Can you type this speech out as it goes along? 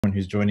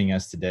Who's joining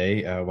us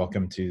today.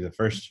 Welcome to the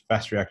first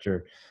Fast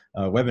Reactor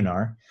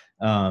webinar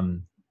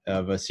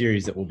of a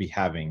series that we'll be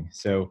having.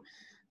 So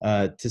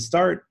to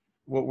start,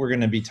 what we're going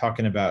to be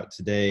talking about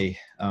today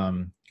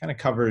kind of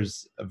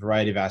covers a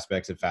variety of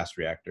aspects of fast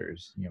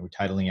reactors. We're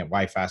titling it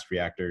Why Fast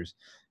Reactors,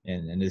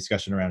 and a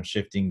discussion around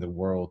shifting the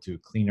world to a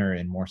cleaner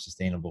and more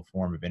sustainable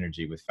form of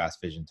energy with fast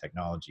fission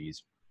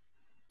technologies.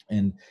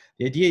 And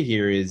the idea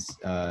here is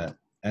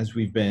as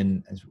we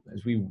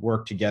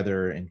work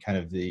together in kind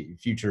of the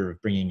future of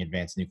bringing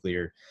advanced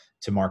nuclear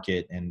to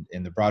market and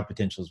the broad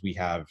potentials we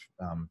have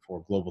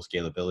for global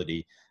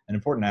scalability, an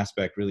important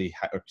aspect,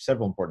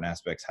 several important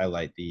aspects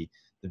highlight the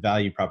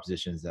value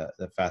propositions that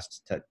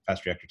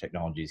fast reactor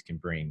technologies can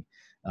bring.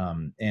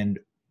 And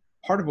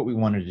part of what we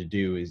wanted to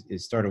do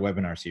is start a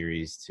webinar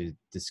series to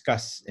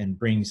discuss and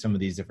bring some of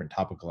these different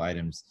topical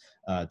items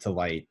to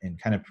light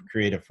and kind of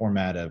create a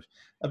format of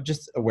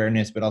just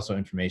awareness, but also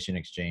information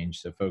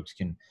exchange, so folks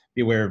can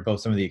be aware of both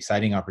some of the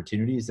exciting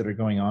opportunities that are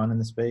going on in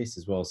the space,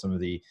 as well as some of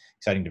the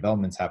exciting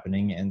developments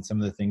happening and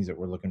some of the things that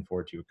we're looking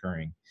forward to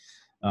occurring.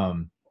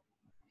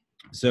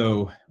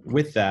 So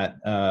with that,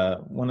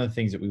 one of the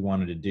things that we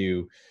wanted to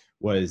do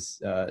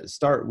was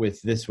start with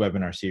this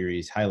webinar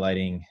series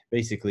highlighting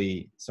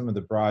basically some of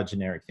the broad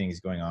generic things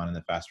going on in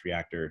the fast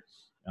reactor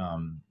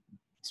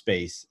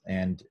space.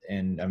 And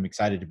I'm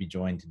excited to be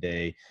joined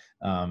today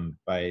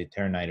by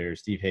Tara Nider,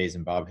 Steve Hayes,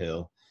 and Bob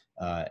Hill.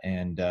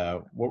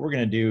 What we're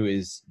going to do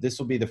is, this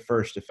will be the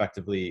first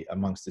effectively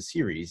amongst the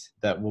series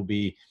that we'll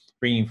be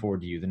bringing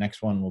forward to you. The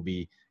next one will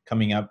be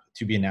coming up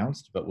to be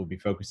announced, but we'll be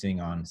focusing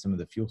on some of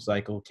the fuel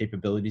cycle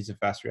capabilities of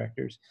fast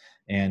reactors.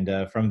 And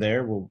from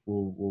there,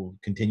 we'll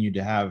continue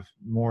to have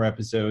more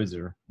episodes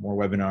or more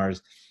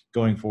webinars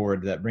going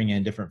forward that bring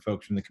in different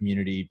folks from the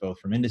community, both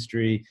from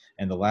industry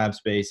and the lab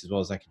space, as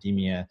well as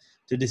academia,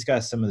 to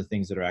discuss some of the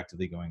things that are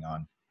actively going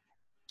on.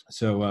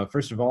 So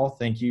first of all,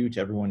 thank you to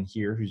everyone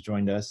here who's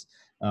joined us,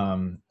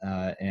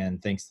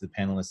 and thanks to the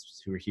panelists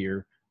who are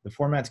here. The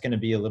format's going to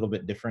be a little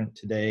bit different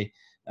today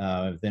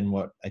than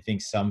what I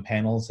think some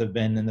panels have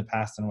been in the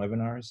past on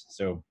webinars.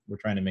 So we're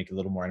trying to make it a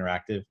little more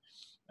interactive.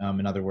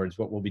 In other words,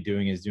 what we'll be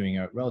doing is doing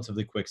a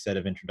relatively quick set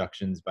of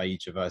introductions by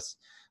each of us.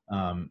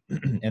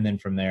 And then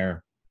from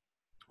there,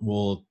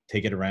 we'll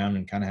take it around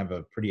and kind of have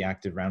a pretty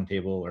active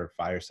roundtable or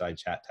fireside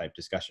chat type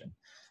discussion.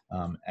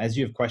 As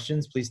you have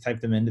questions, please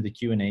type them into the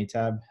Q&A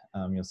tab.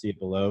 You'll see it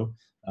below.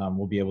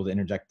 We'll be able to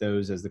interject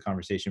those as the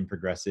conversation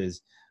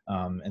progresses.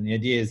 And the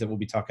idea is that we'll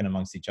be talking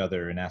amongst each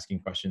other and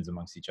asking questions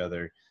amongst each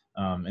other,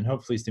 and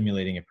hopefully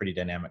stimulating a pretty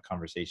dynamic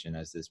conversation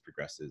as this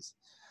progresses.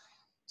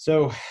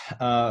 So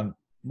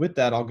with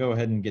that, I'll go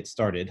ahead and get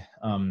started.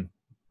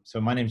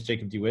 So my name is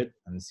Jacob DeWitt.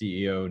 I'm the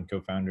CEO and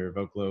co-founder of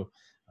Oklo.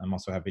 I'm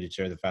also happy to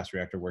chair the Fast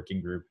Reactor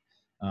Working Group.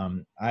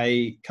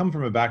 I come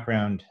from a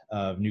background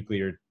of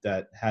nuclear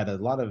that had a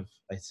lot of,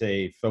 I'd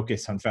say,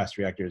 focus on fast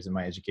reactors in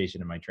my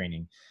education and my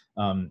training.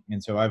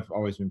 And so I've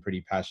always been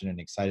pretty passionate and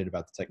excited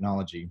about the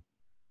technology.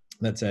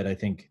 That said, I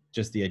think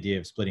just the idea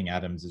of splitting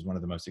atoms is one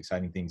of the most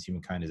exciting things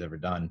humankind has ever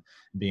done.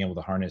 Being able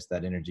to harness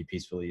that energy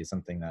peacefully is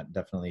something that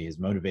definitely has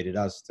motivated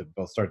us to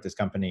both start this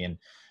company and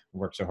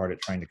work so hard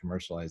at trying to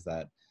commercialize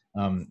that.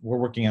 We're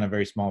working on a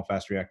very small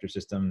fast reactor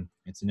system.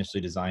 It's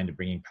initially designed to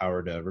bringing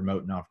power to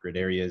remote and off-grid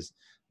areas.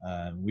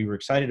 We were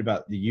excited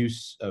about the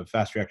use of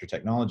fast reactor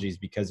technologies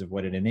because of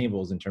what it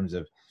enables in terms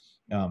of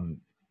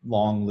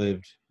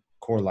long-lived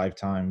core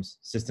lifetimes,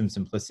 system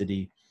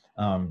simplicity,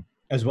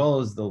 as well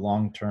as the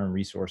long-term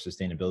resource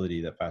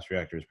sustainability that fast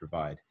reactors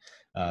provide.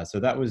 So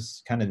that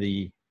was kind of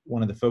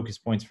one of the focus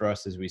points for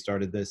us as we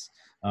started this.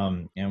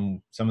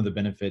 And some of the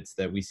benefits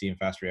that we see in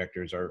fast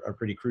reactors are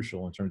pretty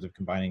crucial in terms of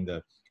combining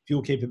the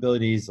fuel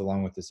capabilities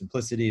along with the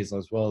simplicity, as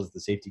well as the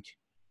safety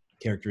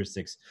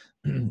characteristics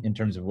in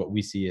terms of what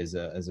we see as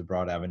a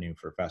broad avenue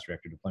for fast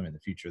reactor deployment in the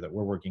future that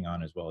we're working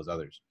on, as well as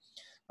others.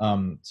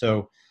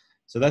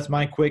 So that's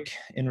my quick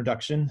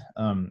introduction.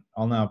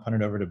 I'll now punt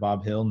it over to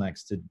Bob Hill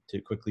next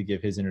to quickly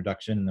give his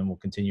introduction, and then we'll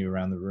continue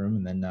around the room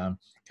and then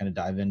kind of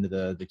dive into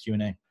the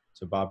Q&A.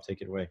 So Bob,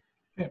 take it away.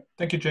 Okay.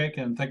 Thank you, Jake,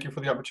 and thank you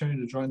for the opportunity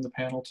to join the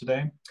panel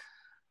today.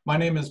 My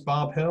name is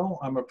Bob Hill.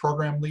 I'm a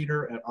program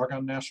leader at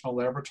Argonne National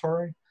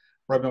Laboratory,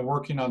 where I've been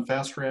working on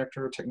fast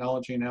reactor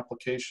technology and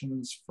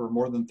applications for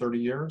more than 30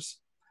 years.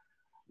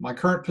 My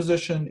current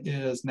position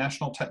is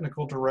National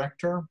Technical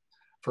Director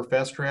for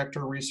Fast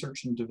Reactor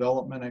Research and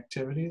Development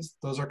activities.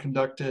 Those are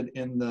conducted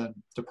in the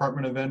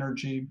Department of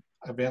Energy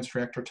Advanced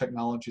Reactor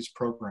Technologies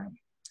program.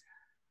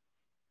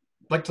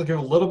 I'd like to give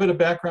a little bit of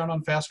background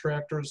on fast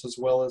reactors as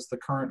well as the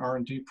current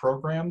R&D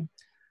program.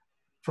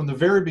 From the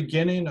very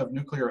beginning of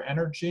nuclear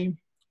energy,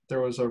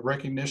 there was a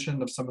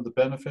recognition of some of the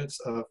benefits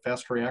of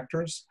fast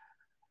reactors,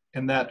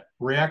 and that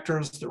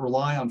reactors that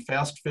rely on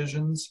fast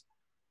fissions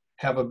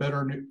have a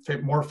better,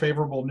 more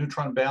favorable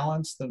neutron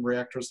balance than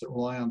reactors that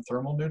rely on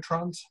thermal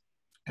neutrons.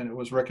 And it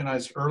was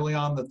recognized early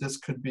on that this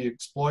could be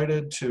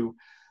exploited to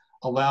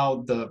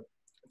allow the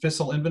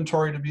fissile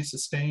inventory to be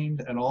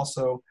sustained and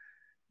also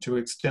to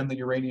extend the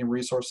uranium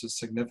resources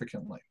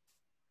significantly.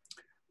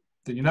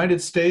 The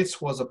United States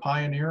was a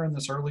pioneer in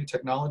this early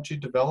technology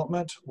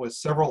development with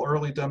several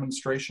early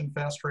demonstration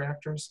fast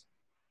reactors.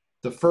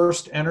 The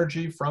first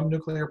energy from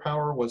nuclear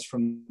power was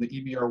from the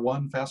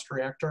EBR-1 fast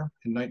reactor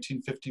in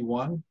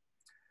 1951.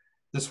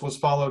 This was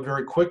followed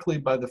very quickly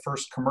by the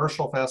first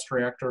commercial fast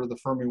reactor, the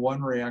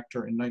Fermi-1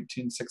 reactor in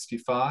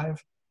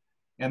 1965,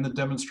 and the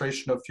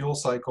demonstration of fuel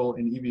cycle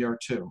in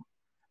EBR-2.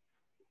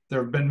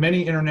 There have been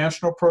many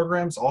international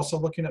programs also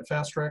looking at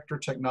fast reactor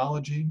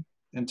technology,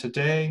 and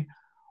today,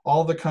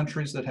 all the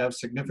countries that have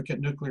significant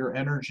nuclear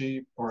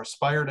energy or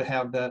aspire to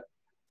have that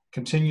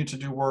continue to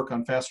do work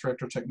on fast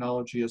reactor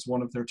technology as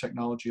one of their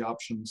technology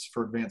options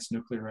for advanced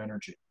nuclear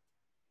energy.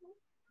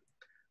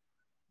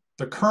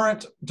 The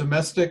current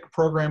domestic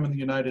program in the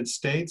United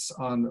States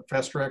on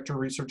fast reactor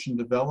research and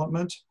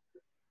development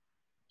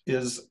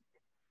is,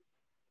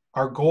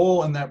 our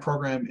goal in that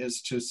program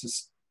is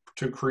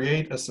to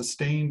create a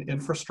sustained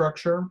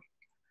infrastructure.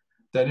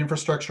 That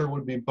infrastructure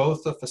would be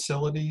both the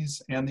facilities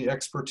and the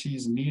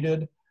expertise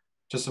needed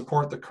to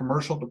support the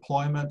commercial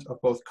deployment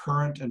of both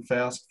current and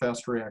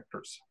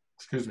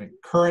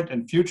current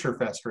and future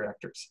fast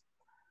reactors.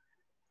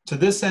 To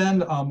this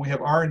end, we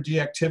have R&D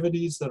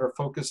activities that are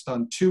focused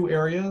on two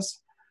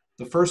areas.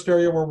 The first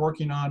area we're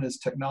working on is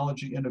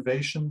technology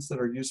innovations that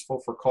are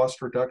useful for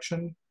cost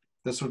reduction.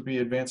 This would be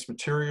advanced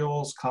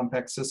materials,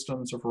 compact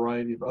systems, a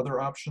variety of other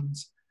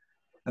options.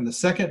 And the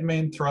second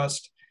main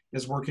thrust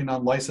is working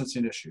on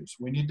licensing issues.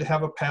 We need to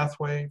have a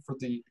pathway for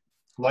the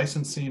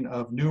licensing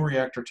of new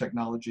reactor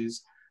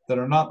technologies that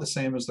are not the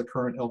same as the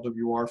current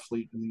LWR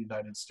fleet in the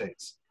United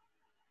States.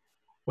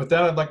 With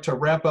that, I'd like to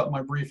wrap up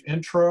my brief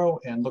intro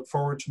and look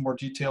forward to more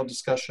detailed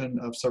discussion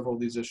of several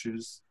of these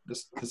issues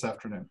this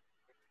afternoon.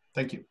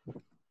 Thank you.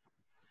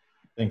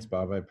 Thanks,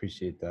 Bob. I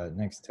appreciate that.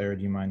 Next, Tara,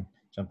 do you mind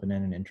jumping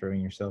in and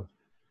introing yourself?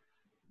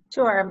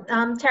 Sure.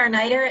 I'm Tara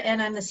Niter,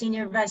 and I'm the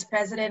Senior Vice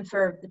President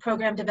for the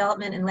Program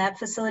Development and Lab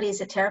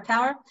Facilities at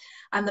TerraPower.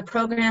 I'm the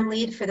program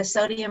lead for the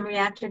sodium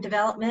reactor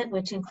development,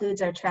 which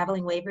includes our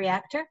traveling wave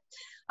reactor.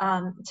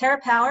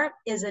 TerraPower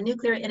is a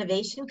nuclear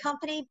innovation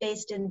company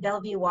based in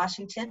Bellevue,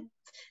 Washington.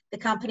 The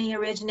company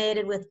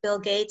originated with Bill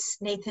Gates,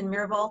 Nathan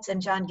Myhrvold,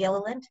 and John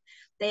Gilliland.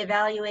 They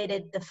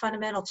evaluated the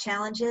fundamental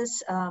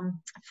challenges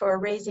for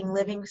raising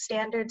living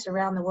standards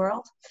around the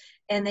world.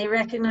 And they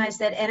recognized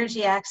that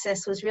energy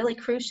access was really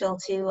crucial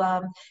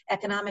to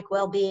economic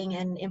well-being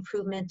and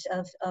improvement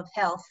of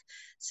health.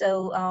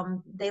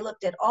 So they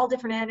looked at all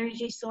different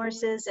energy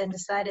sources and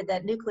decided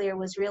that nuclear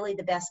was really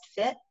the best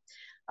fit.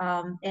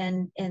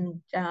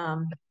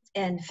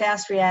 And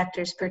fast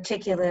reactors,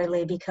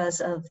 particularly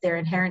because of their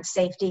inherent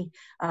safety,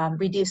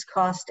 reduced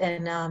cost,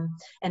 and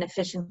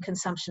efficient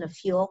consumption of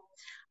fuel.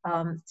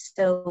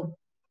 So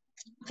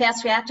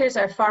fast reactors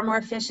are far more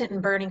efficient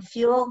in burning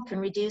fuel, can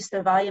reduce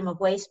the volume of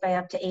waste by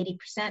up to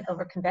 80%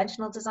 over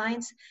conventional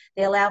designs.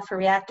 They allow for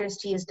reactors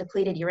to use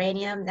depleted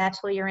uranium,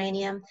 natural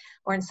uranium,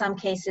 or in some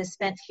cases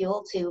spent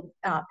fuel to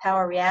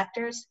power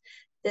reactors.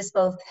 This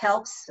both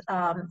helps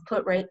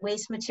put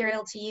waste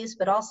material to use,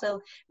 but also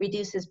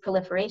reduces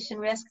proliferation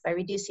risk by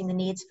reducing the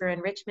needs for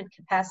enrichment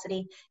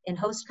capacity in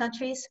host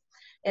countries.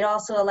 It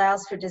also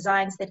allows for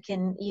designs that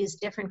can use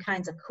different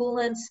kinds of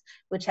coolants,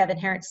 which have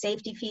inherent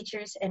safety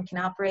features and can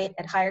operate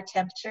at higher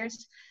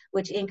temperatures,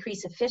 which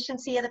increase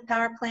efficiency of the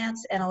power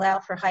plants and allow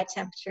for high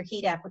temperature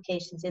heat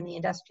applications in the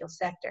industrial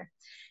sector.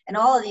 And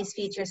all of these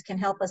features can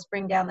help us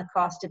bring down the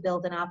cost to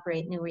build and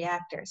operate new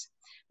reactors.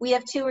 We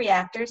have two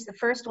reactors. The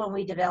first one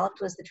we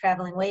developed was the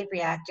traveling wave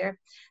reactor.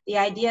 The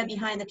idea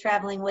behind the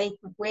traveling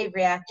wave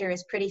reactor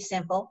is pretty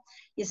simple.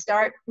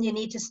 You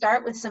need to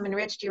start with some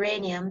enriched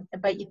uranium,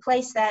 but you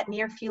place that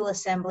near fuel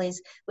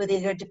assemblies with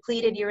either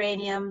depleted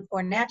uranium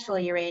or natural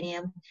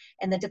uranium.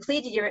 And the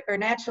depleted or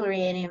natural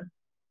uranium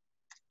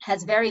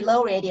has very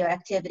low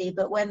radioactivity,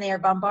 but when they are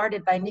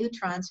bombarded by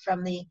neutrons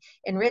from the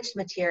enriched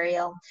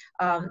material,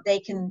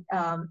 they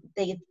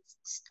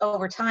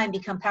over time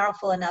become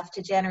powerful enough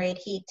to generate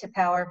heat to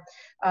power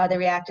the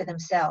reactor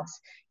themselves.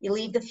 You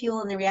leave the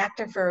fuel in the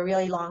reactor for a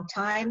really long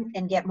time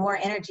and get more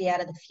energy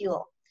out of the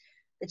fuel.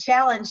 The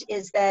challenge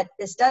is that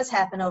this does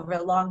happen over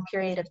a long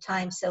period of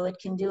time, so it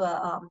can do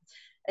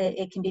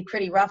it can be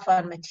pretty rough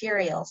on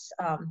materials.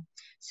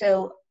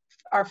 So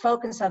our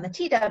focus on the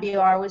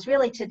TWR was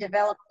really to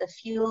develop the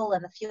fuel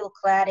and the fuel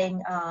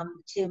cladding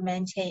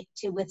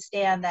to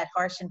withstand that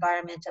harsh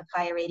environment of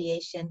high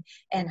radiation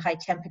and high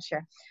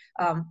temperature.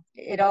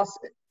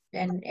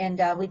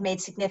 We've made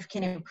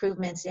significant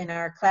improvements in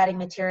our cladding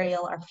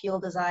material, our fuel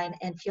design,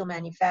 and fuel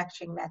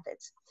manufacturing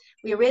methods.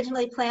 We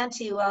originally planned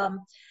to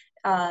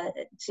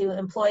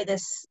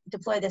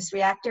deploy this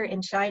reactor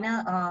in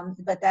China,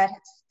 but that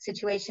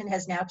situation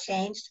has now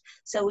changed.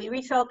 So we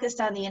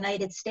refocused on the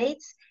United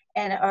States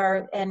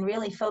and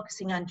really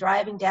focusing on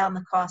driving down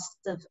the costs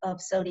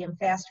of sodium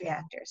fast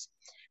reactors.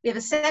 We have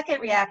a second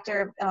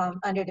reactor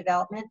under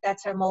development.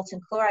 That's our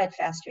molten chloride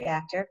fast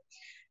reactor.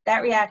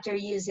 That reactor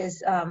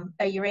uses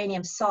a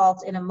uranium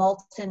salt in a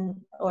molten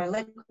or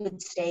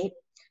liquid state.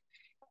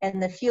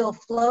 and the fuel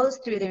flows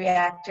through the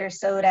reactor,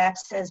 so it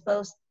acts as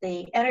both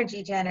the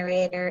energy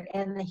generator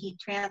and the heat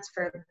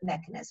transfer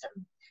mechanism.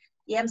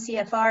 The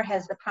MCFR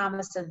has the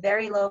promise of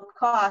very low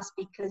cost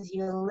because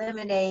you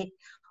eliminate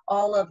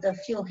all of the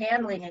fuel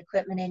handling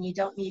equipment and you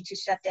don't need to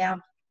shut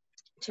down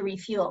to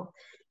refuel.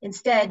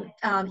 Instead,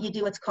 you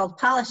do what's called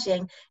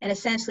polishing and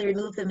essentially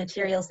remove the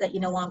materials that you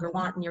no longer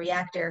want in your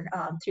reactor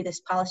through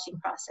this polishing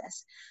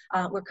process.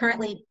 We're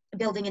currently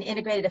building an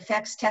integrated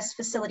effects test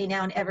facility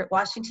now in Everett,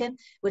 Washington,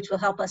 which will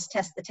help us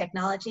test the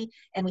technology.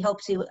 And we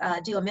hope to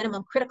do a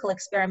minimum critical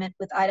experiment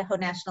with Idaho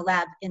National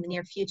Lab in the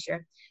near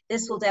future.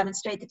 This will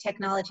demonstrate the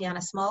technology on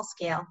a small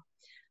scale.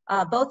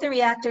 Both the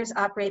reactors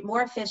operate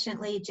more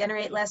efficiently,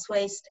 generate less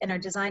waste, and are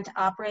designed to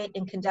operate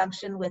in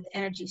conjunction with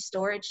energy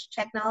storage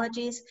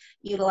technologies,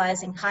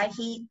 utilizing high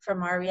heat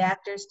from our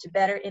reactors to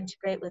better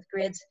integrate with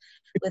grids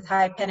with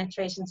high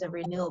penetrations of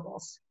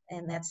renewables.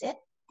 And that's it.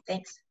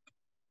 Thanks.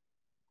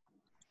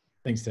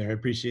 Thanks, Sarah. I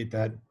appreciate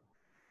that.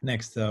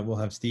 Next, we'll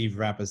have Steve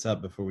wrap us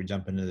up before we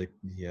jump into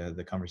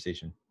the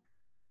conversation.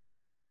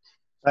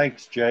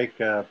 Thanks, Jake.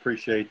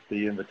 Appreciate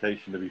the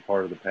invitation to be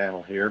part of the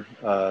panel here.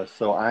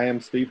 So I am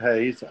Steve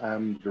Hayes.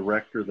 I'm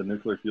Director of the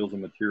Nuclear Fuels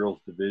and Materials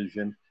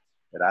Division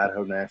at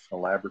Idaho National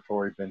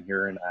Laboratory. Been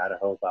here in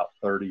Idaho about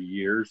 30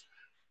 years.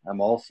 I'm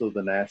also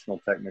the National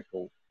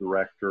Technical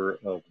Director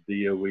of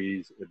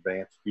DOE's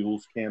Advanced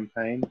Fuels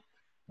Campaign,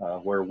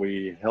 where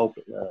we help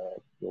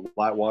the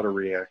light water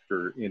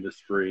reactor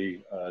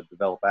industry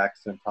develop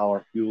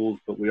accident-tolerant fuels,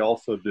 but we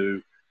also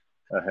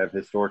have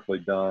historically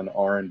done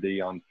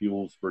R&D on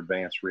fuels for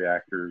advanced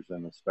reactors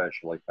and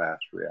especially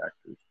fast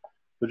reactors.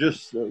 So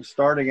just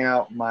starting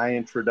out my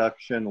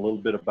introduction, a little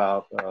bit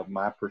about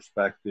my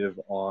perspective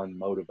on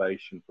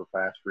motivation for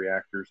fast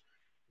reactors.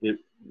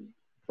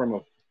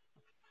 From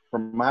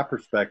my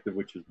perspective,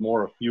 which is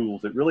more of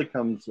fuels, it really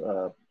comes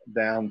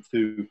down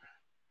to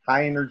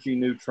high energy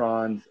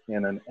neutrons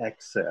and an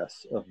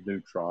excess of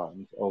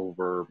neutrons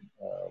over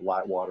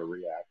light water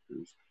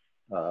reactors.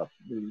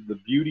 The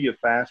beauty of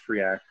fast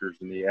reactors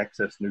and the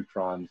excess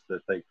neutrons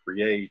that they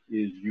create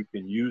is you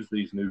can use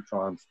these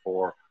neutrons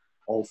for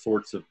all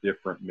sorts of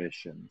different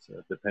missions,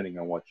 depending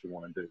on what you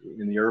want to do.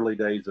 In the early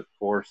days, of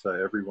course,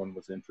 everyone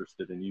was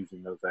interested in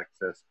using those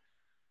excess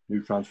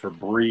neutrons for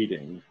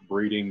breeding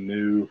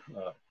new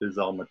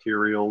fissile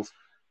materials.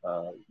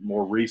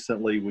 More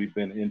recently, we've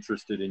been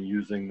interested in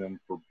using them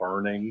for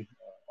burning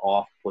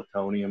off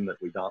plutonium that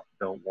we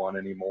don't want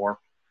anymore.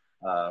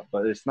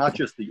 But it's not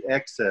just the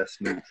excess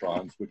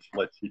neutrons which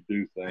lets you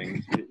do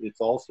things. It's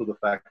also the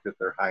fact that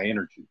they're high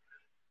energy.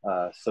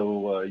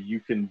 So you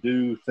can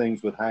do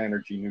things with high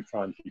energy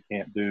neutrons you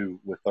can't do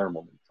with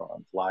thermal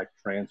neutrons, like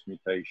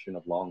transmutation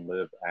of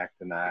long-lived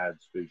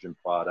actinides, fission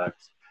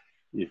products,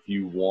 if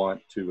you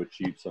want to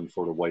achieve some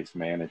sort of waste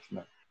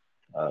management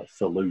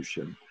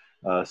solution.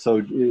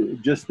 So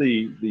just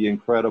the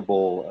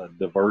incredible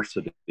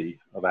diversity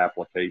of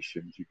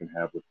applications you can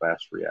have with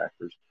fast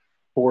reactors.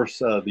 Of course,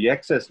 the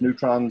excess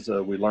neutrons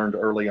we learned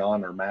early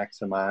on are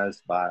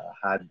maximized by a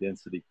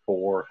high-density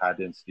core,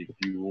 high-density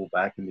fuel.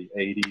 Back in the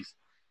 80s,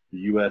 the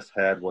U.S.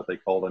 had what they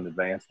called an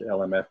advanced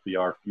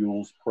LMFBR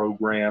fuels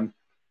program,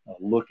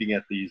 looking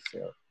at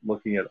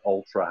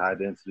ultra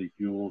high-density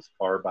fuels,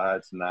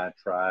 carbides,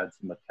 nitrides,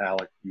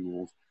 metallic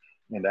fuels.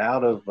 And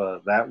out of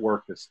that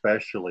work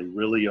especially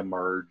really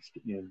emerged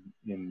in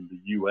the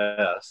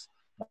U.S.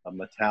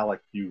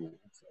 Metallic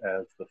fuels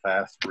as the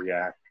fast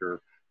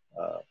reactor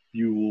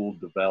fuel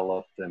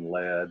developed and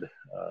led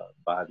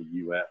by the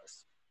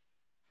U.S.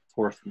 Of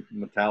course,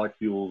 metallic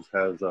fuels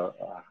have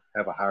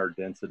a higher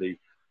density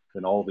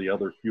than all the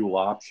other fuel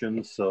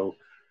options, so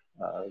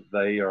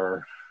they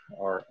are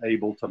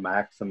able to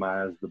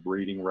maximize the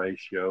breeding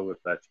ratio if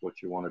that's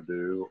what you want to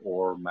do,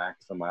 or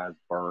maximize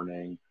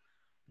burning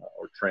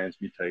or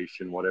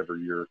transmutation, whatever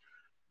your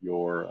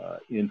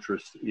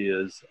interest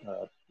is.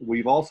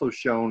 We've also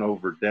shown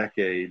over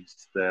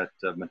decades that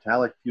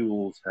metallic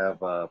fuels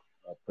have a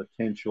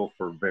potential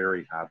for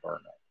very high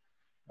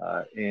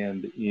burnout.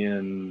 And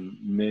in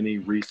many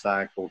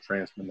recycle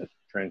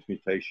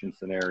transmutation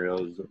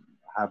scenarios,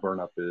 high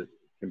burnup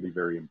can be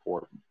very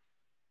important.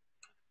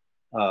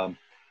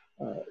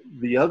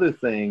 The other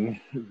thing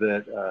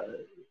that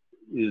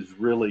is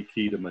really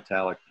key to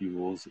metallic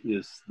fuels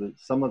is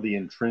some of the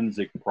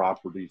intrinsic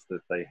properties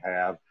that they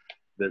have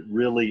that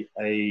really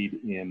aid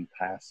in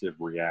passive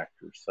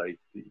reactor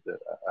safety that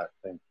I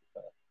think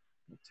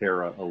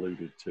Tara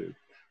alluded to.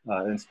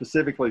 And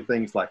specifically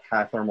things like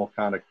high thermal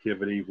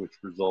conductivity, which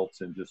results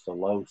in just a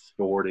low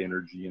stored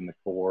energy in the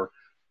core.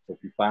 So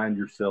if you find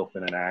yourself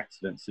in an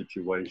accident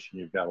situation,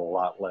 you've got a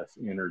lot less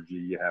energy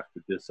you have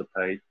to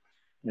dissipate.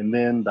 And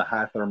then the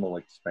high thermal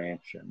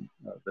expansion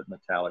that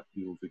metallic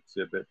fuels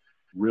exhibit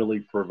really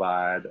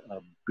provide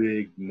a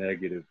big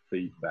negative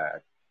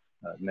feedback,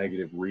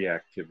 negative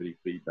reactivity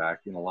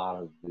feedback in a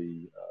lot of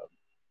the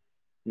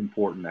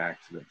important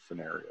accident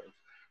scenarios.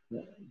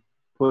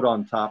 Put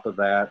on top of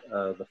that,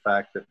 the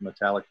fact that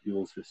metallic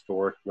fuels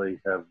historically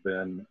have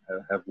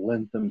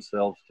lent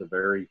themselves to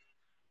very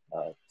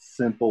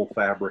simple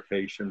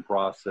fabrication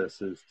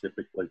processes,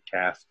 typically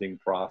casting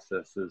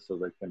processes, so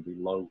they can be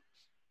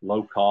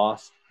low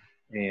cost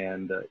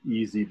and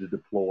easy to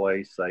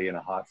deploy, say in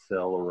a hot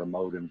cell or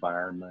remote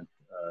environment,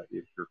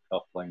 if you're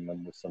coupling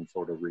them with some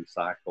sort of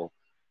recycle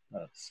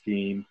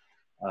scheme.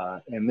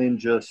 And then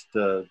just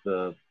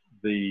the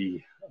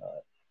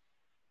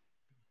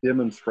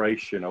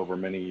demonstration over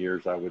many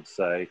years, I would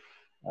say,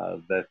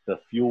 that the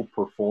fuel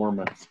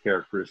performance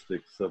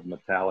characteristics of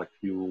metallic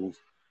fuels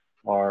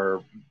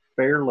are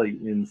fairly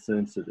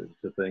insensitive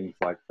to things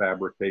like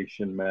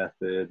fabrication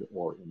method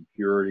or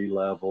impurity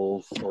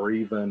levels or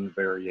even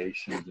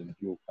variations in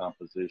fuel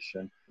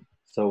composition.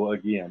 So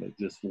again, it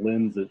just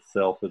lends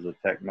itself as a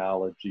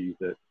technology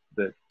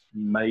that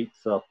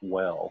mates up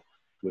well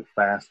with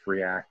fast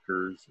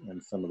reactors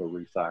and some of the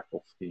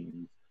recycle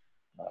schemes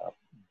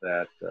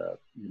that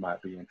you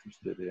might be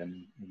interested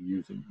in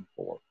using them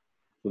for.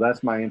 So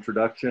that's my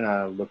introduction.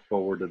 I look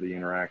forward to the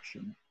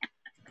interaction.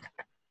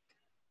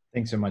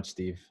 Thanks so much,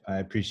 Steve. I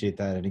appreciate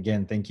that. And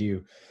again, thank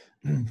you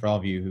for all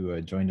of you who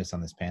joined us on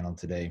this panel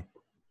today.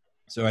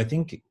 So I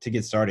think to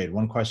get started,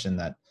 one question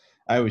that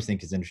I always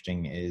think is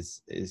interesting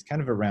is kind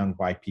of around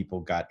why people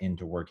got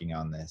into working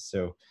on this.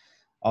 So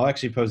I'll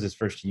actually pose this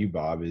first to you,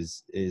 Bob,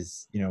 is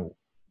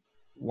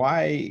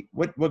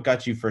what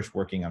got you first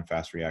working on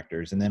fast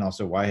reactors? And then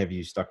also why have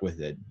you stuck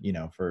with it,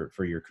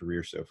 for your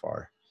career so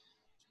far?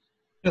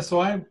 Yeah,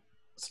 so I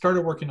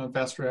started working on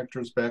fast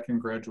reactors back in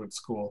graduate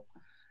school.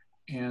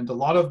 And a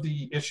lot of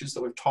the issues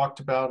that we've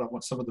talked about and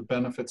what some of the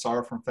benefits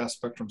are from fast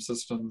spectrum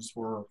systems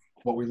were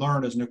what we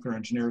learned as nuclear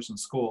engineers in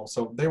school.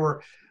 So they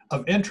were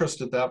of interest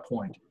at that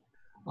point.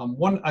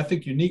 One, I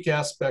think, unique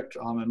aspect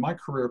in my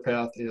career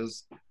path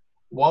is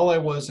while I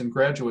was in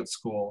graduate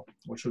school,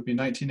 which would be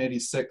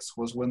 1986,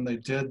 was when they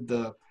did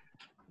the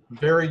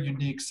very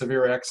unique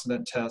severe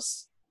accident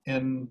tests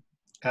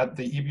at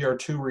the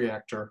EBR-2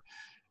 reactor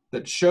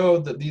that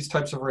showed that these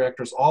types of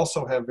reactors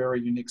also have very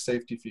unique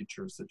safety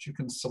features, that you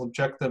can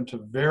subject them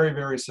to very,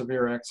 very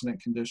severe accident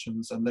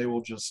conditions and they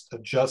will just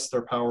adjust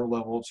their power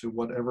level to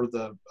whatever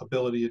the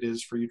ability it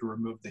is for you to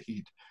remove the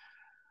heat.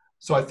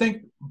 So I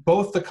think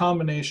both the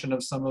combination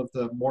of some of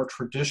the more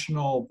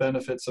traditional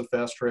benefits of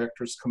fast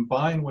reactors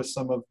combined with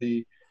some of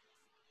the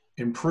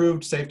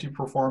improved safety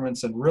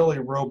performance and really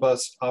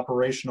robust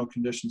operational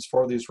conditions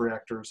for these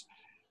reactors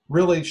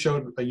really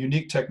showed a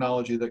unique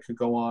technology that could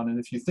go on. And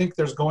if you think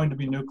there's going to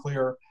be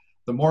nuclear,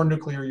 the more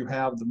nuclear you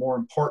have, the more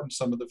important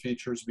some of the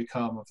features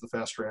become of the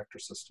fast reactor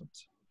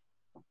systems.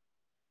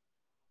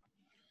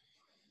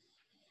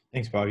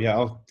 Thanks, Bob. Yeah,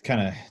 I'll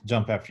kind of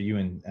jump after you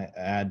and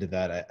add to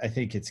that. I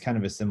think it's kind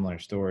of a similar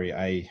story.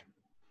 I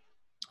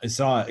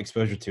saw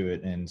exposure to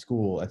it in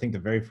school. I think the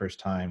very first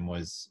time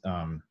was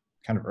kind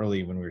of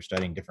early when we were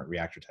studying different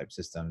reactor type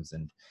systems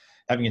and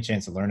having a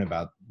chance to learn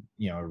about,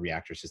 a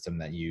reactor system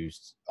that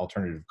used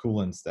alternative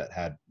coolants that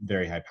had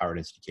very high power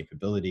density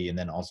capability. And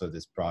then also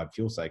this broad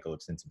fuel cycle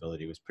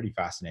extensibility was pretty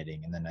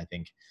fascinating. And then I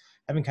think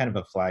having kind of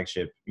a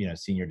flagship,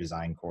 senior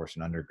design course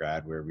in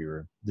undergrad where we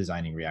were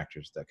designing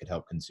reactors that could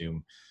help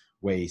consume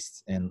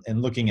waste and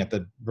looking at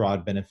the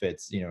broad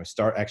benefits,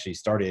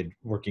 started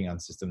working on a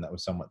system that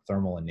was somewhat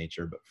thermal in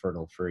nature, but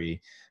fertile free.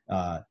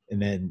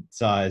 And then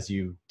saw as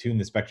you tune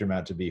the spectrum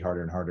out to be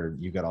harder and harder,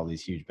 you got all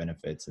these huge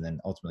benefits, and then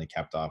ultimately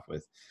capped off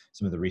with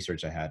some of the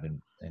research I had and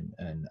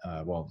an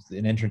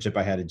internship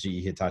I had at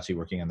GE Hitachi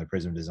working on the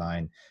prism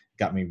design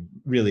got me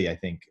really, I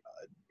think,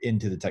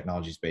 into the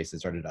technology space and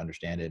started to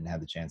understand it and had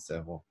the chance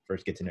to,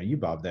 first get to know you,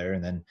 Bob, there,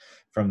 and then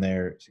from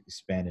there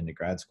expand into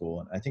grad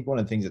school. And I think one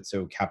of the things that's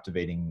so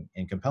captivating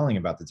and compelling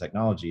about the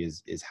technology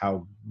is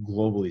how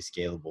globally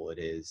scalable it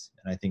is.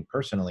 And I think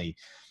personally,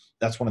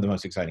 that's one of the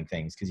most exciting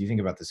things, because you think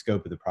about the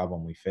scope of the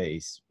problem we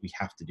face, we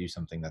have to do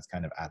something that's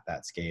kind of at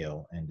that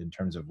scale. And in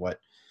terms of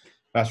what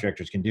fast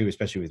reactors can do,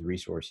 especially with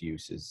resource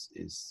use,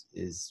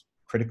 is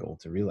critical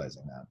to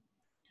realizing that.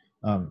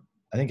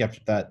 I think after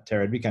that,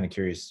 Tara, I'd be kind of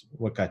curious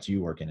what got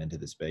you working into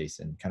the space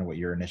and kind of what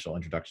your initial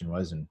introduction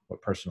was and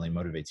what personally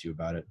motivates you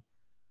about it.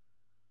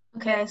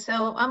 Okay,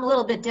 so I'm a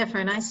little bit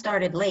different. I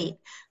started late.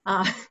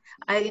 I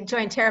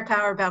joined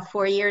TerraPower about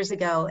 4 years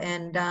ago,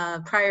 and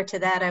prior to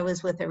that, I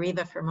was with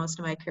Areva for most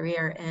of my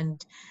career.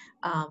 And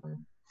although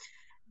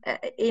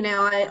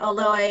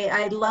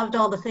I loved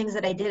all the things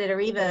that I did at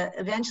Areva,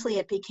 eventually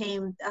it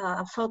became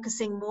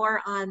focusing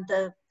more on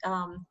the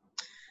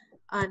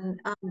on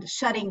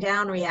shutting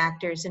down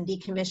reactors and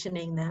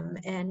decommissioning them.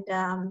 And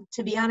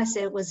to be honest,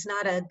 it was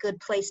not a good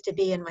place to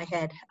be in my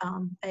head.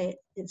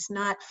 It's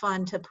not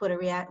fun to put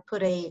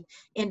a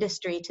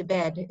industry to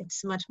bed.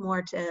 It's much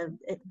more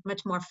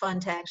fun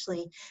to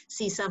actually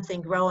see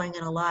something growing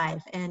and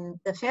alive. And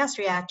the fast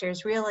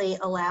reactors really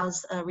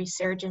allows a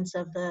resurgence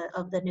of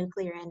the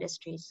nuclear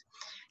industries.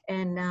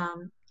 And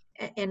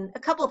a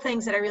couple of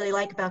things that I really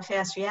like about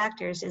fast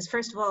reactors is,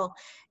 first of all,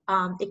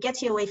 it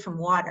gets you away from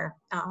water.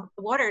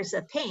 Water is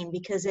a pain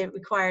because it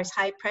requires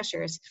high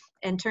pressures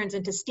and turns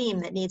into steam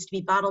that needs to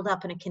be bottled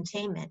up in a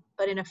containment.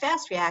 But in a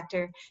fast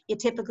reactor, you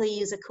typically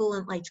use a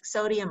coolant like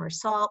sodium or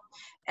salt,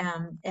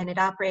 and it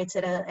operates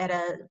at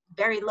a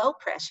very low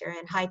pressure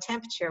and high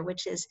temperature,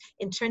 which is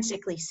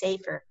intrinsically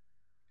safer.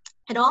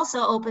 It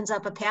also opens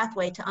up a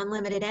pathway to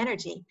unlimited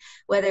energy,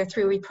 whether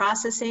through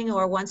reprocessing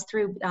or once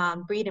through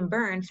breed and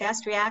burn.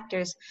 Fast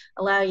reactors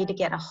allow you to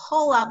get a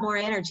whole lot more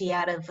energy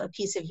out of a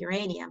piece of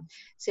uranium,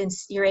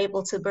 since you're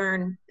able to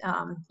burn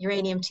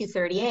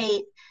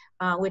uranium-238,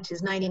 which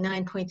is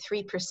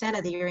 99.3%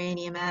 of the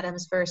uranium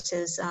atoms,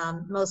 versus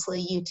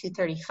mostly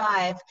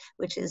U-235,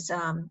 which is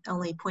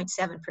only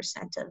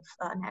 0.7% of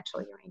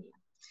natural uranium.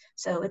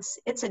 So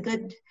it's a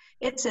good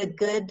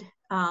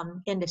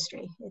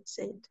industry.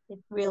 It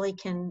really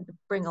can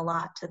bring a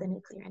lot to the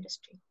nuclear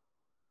industry.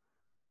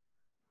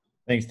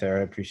 Thanks, Tara.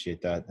 I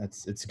appreciate that.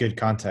 It's good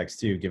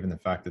context too, given the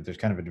fact that there's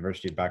kind of a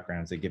diversity of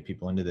backgrounds that get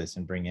people into this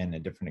and bring in a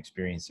different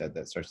experience set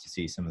that starts to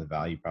see some of the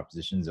value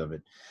propositions of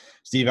it.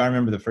 Steve, I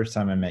remember the first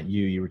time I met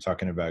you, you were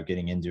talking about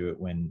getting into it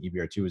when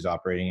EBR2 was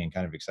operating and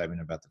kind of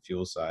excitement about the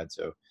fuel side.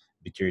 So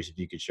I'd be curious if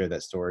you could share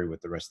that story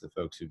with the rest of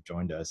the folks who've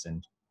joined us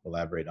and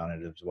elaborate on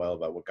it as well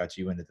about what got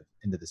you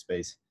into the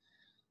space.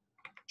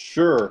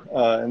 Sure,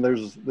 and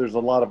there's a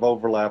lot of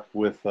overlap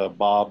with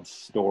Bob's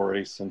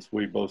story, since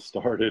we both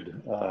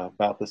started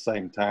about the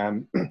same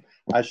time.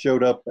 I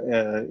showed up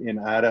in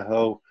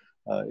Idaho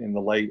in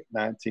the late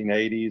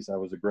 1980s. I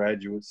was a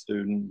graduate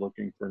student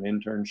looking for an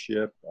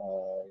internship.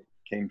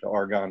 Came to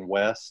Argonne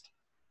West,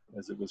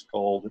 as it was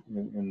called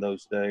in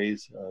those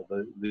days.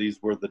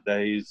 These were the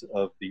days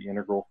of the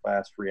Integral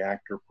Fast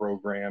Reactor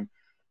program,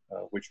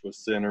 which was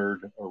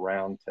centered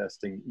around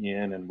testing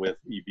in and with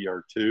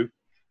EBR2.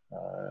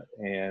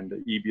 And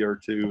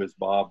EBR2, as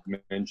Bob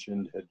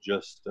mentioned, had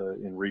just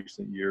in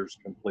recent years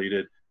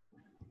completed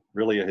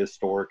really a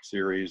historic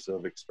series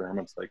of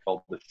experiments they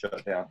called the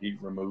shutdown heat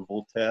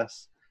removal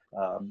tests,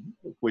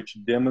 which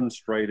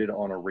demonstrated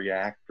on a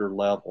reactor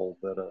level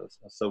that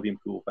a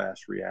sodium-cooled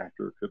fast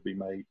reactor could be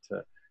made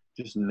to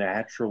just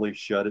naturally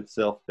shut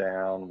itself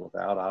down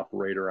without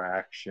operator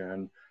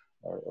action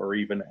or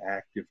even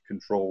active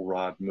control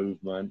rod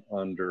movement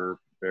under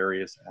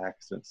various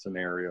accident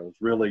scenarios,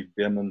 really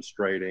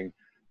demonstrating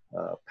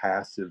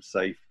passive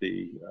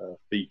safety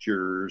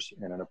features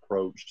and an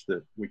approach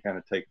that we kind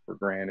of take for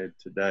granted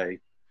today.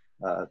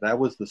 That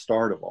was the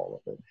start of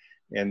all of it.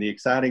 And the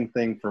exciting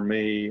thing for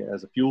me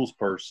as a fuels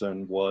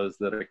person was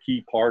that a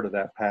key part of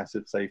that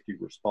passive safety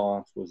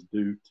response was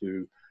due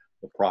to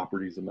the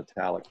properties of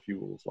metallic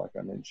fuels, like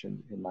I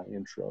mentioned in my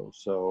intro.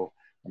 So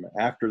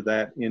after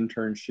that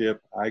internship,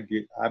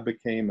 I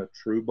became a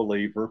true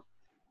believer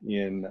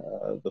in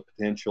the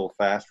potential of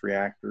fast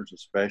reactors,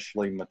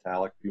 especially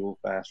metallic fuel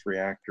fast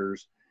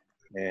reactors.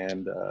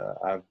 And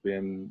I've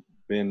been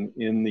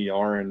in the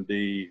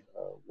R&D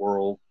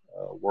world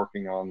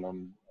working on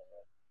them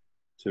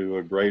to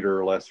a greater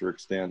or lesser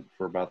extent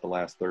for about the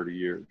last 30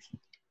 years.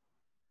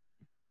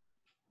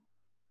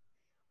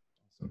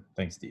 Awesome.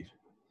 Thanks, Steve.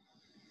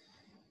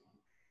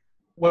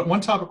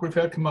 One topic we've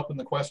had come up in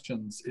the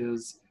questions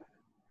is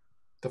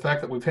the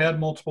fact that we've had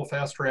multiple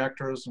fast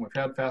reactors and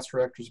we've had fast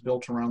reactors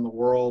built around the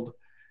world.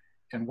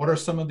 And what are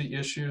some of the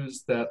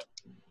issues that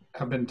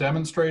have been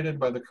demonstrated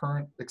by the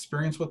current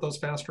experience with those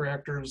fast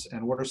reactors?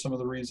 And what are some of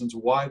the reasons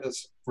why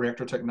this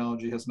reactor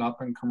technology has not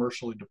been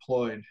commercially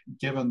deployed,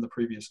 given the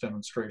previous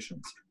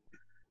demonstrations?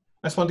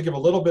 I just wanted to give a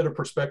little bit of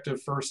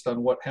perspective first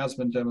on what has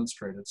been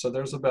demonstrated. So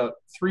there's about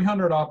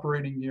 300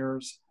 operating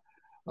years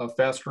of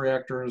fast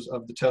reactors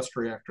of the test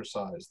reactor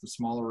size, the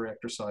smaller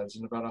reactor size,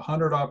 and about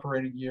 100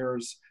 operating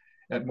years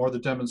at more the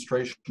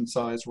demonstration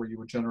size where you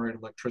would generate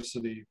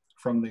electricity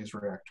from these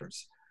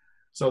reactors.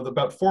 So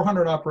about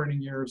 400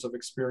 operating years of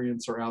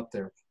experience are out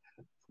there,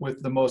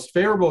 with the most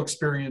favorable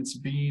experience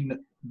being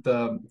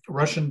the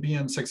Russian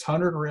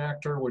BN600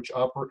 reactor, which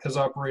has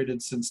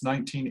operated since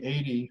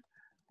 1980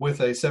 with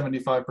a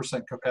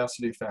 75%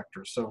 capacity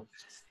factor. So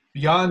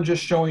beyond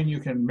just showing you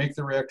can make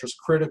the reactors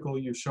critical,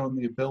 you've shown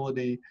the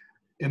ability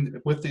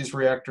with these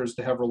reactors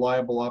to have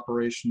reliable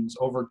operations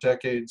over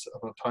decades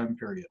of a time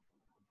period.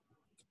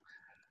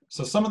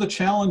 So some of the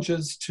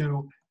challenges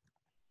to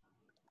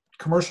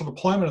commercial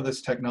deployment of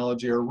this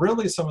technology are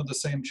really some of the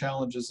same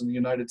challenges in the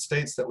United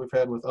States that we've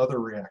had with other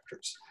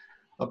reactors.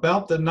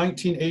 About the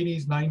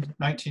 1980s,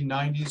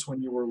 1990s,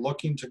 when you were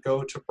looking to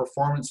go to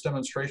performance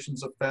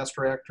demonstrations of fast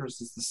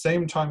reactors, is the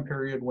same time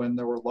period when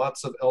there were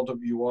lots of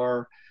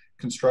LWR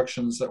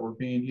constructions that were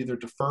being either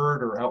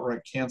deferred or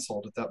outright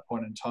canceled at that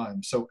point in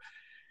time. So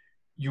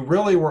you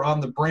really were on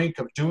the brink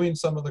of doing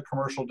some of the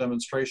commercial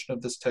demonstration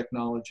of this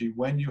technology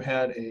when you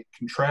had a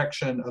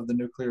contraction of the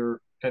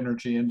nuclear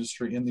energy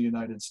industry in the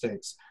United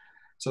States.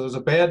 So there's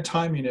a bad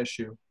timing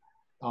issue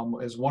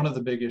as one of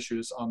the big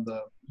issues on the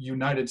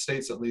United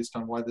States, at least,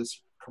 on why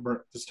this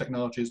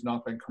technology has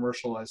not been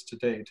commercialized to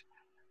date.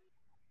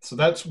 So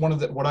that's one of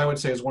the, what I would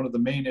say is one of the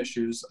main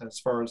issues as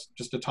far as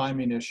just a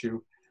timing issue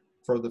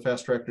for the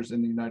fast reactors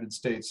in the United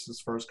States as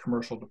far as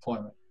commercial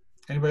deployment.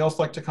 Anybody else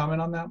like to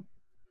comment on that?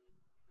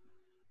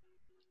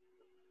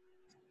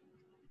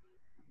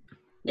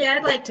 Yeah,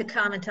 I'd like to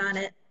comment on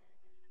it.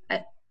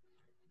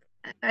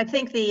 I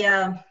think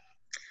the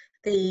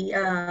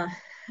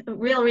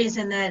real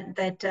reason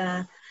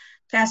that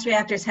fast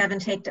reactors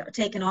haven't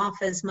taken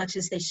off as much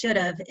as they should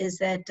have is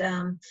that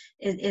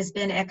it has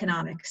been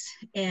economics,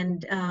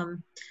 and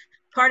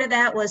part of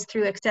that was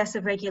through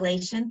excessive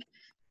regulation,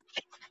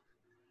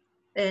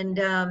 and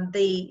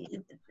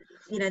the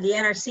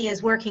NRC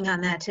is working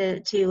on that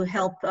to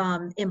help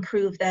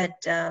improve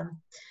that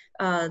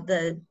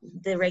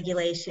the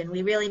regulation.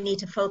 We really need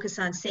to focus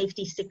on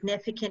safety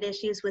significant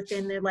issues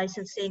within the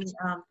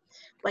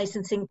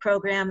licensing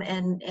program,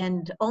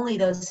 and only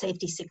those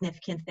safety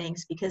significant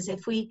things, because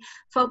if we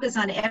focus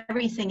on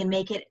everything and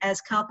make it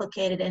as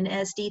complicated and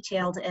as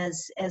detailed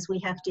as we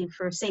have to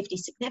for safety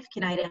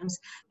significant items,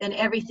 then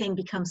everything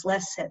becomes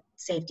less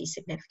safety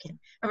significant.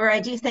 However,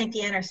 I do think the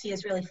NRC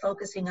is really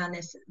focusing on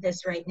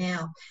this right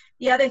now.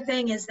 The other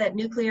thing is that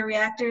nuclear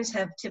reactors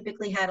have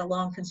typically had a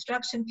long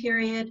construction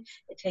period.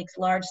 It takes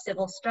large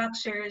civil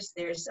structures.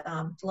 There's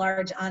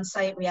large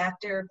on-site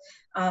reactor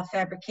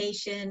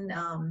fabrication.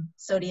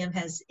 Sodium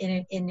has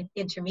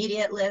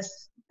intermediate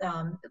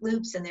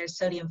loops, and there's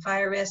sodium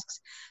fire risks.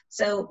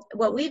 So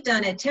what we've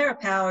done at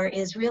TerraPower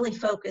is really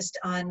focused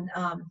on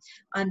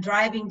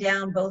driving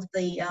down both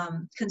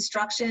the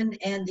construction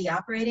and the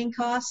operating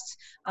costs.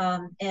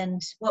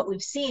 And what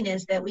we've seen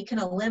is that we can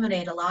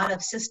eliminate a lot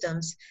of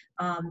systems,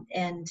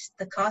 and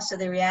the cost of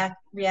the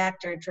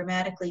reactor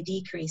dramatically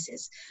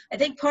decreases. I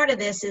think part of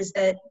this is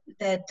that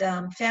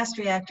fast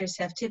reactors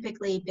have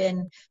typically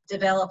been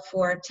developed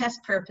for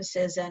test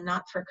purposes and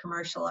not for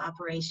commercial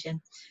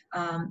operation.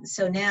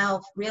 So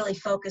now really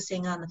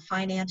focusing on the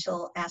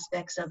financial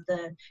aspects of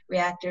the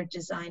reactor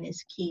design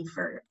is key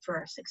for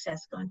our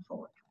success going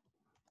forward.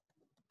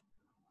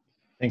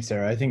 Thanks,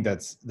 Sarah. I think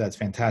that's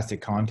fantastic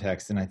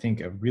context, and I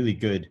think a really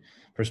good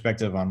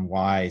perspective on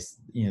why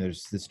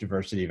there's this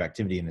diversity of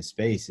activity in the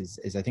space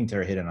is I think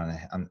Sarah hit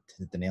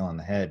hit the nail on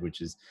the head,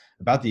 which is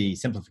about the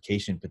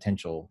simplification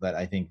potential that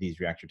I think these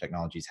reactor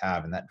technologies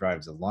have, and that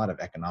drives a lot of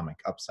economic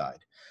upside.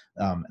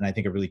 And I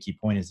think a really key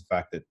point is the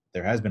fact that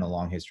there has been a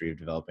long history of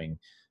developing,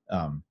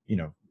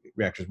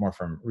 reactors more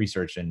from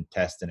research and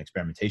test and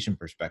experimentation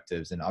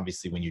perspectives. And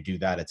obviously when you do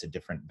that, it's a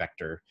different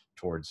vector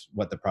towards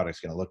what the product's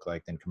going to look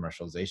like than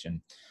commercialization.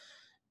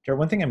 Tara,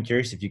 one thing I'm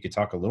curious if you could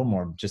talk a little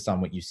more just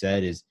on what you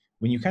said is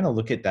when you kind of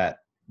look at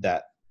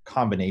that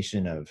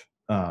combination of,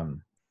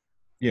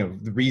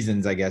 the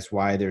reasons, I guess,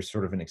 why there's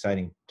sort of an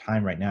exciting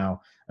time right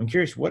now. I'm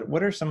curious,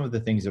 what are some of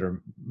the things that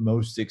are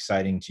most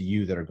exciting to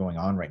you that are going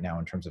on right now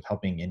in terms of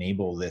helping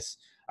enable this,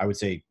 I would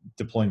say,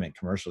 deployment,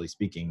 commercially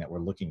speaking, that we're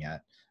looking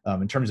at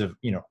in terms of,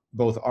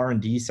 both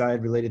R&D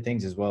side related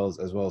things as well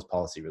as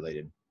policy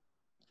related?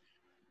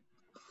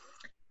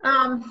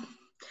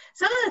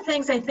 Some of the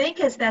things I think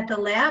is that the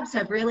labs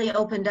have really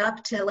opened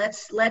up to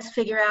let's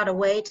figure out a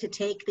way to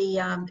take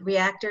the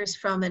reactors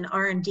from an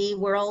R&D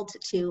world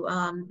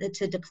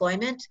to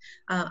deployment.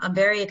 I'm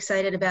very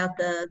excited about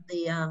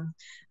the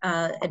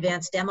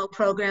advanced demo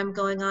program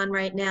going on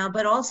right now,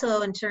 but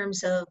also in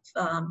terms of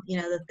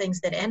the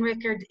things that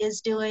NRIC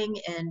is doing,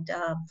 and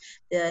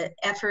the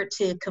effort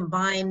to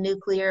combine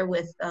nuclear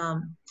with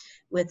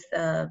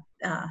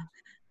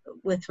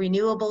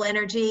renewable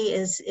energy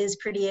is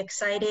pretty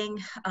exciting.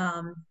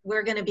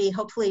 We're going to be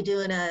hopefully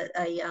doing a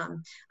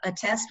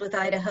test with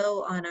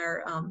Idaho on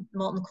our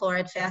molten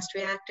chloride fast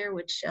reactor,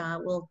 which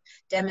will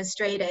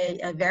demonstrate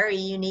a very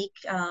unique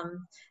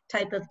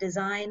type of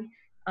design.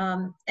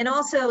 And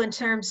also in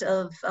terms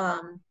of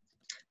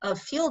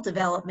fuel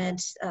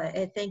development,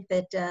 I think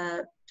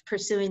that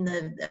pursuing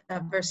the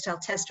versatile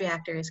test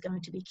reactor is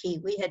going to be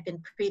key. We had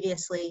been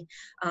previously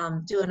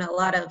doing a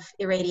lot of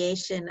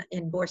irradiation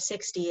in Bor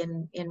 60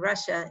 in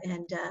Russia,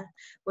 and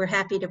we're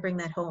happy to bring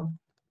that home.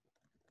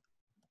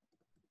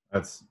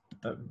 That's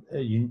a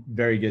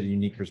very good,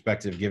 unique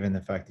perspective, given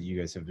the fact that you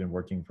guys have been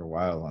working for a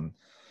while on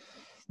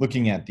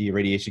looking at the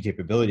irradiation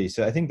capability.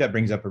 So I think that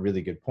brings up a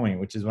really good point,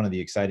 which is one of the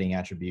exciting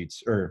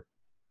attributes, or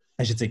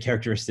I should say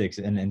characteristics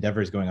and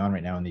endeavors going on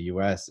right now in the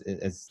U.S.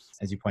 As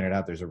you pointed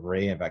out, there's an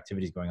array of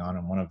activities going on,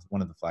 and one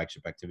of the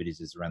flagship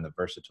activities is around the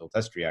versatile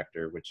test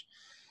reactor, which,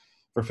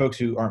 for folks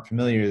who aren't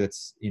familiar,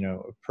 that's a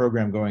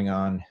program going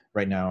on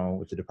right now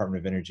with the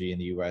Department of Energy in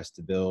the U.S.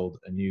 to build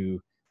a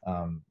new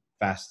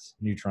fast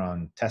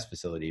neutron test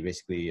facility,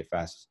 basically a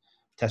fast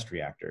test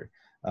reactor.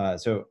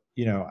 So,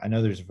 I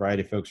know there's a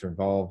variety of folks who are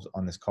involved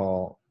on this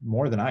call,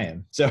 more than I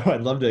am. So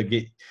I'd love to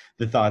get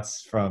the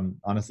thoughts from,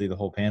 honestly, the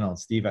whole panel.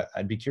 Steve,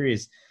 I'd be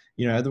curious,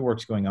 other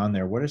work's going on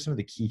there. What are some of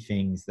the key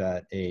things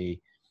that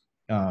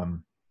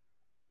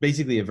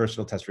basically a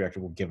versatile test reactor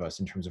will give us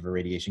in terms of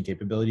irradiation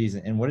capabilities?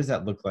 And what does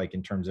that look like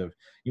in terms of,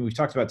 we've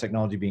talked about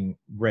technology being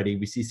ready.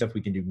 We see stuff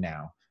we can do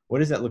now. What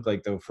does that look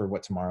like, though, for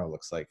what tomorrow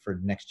looks like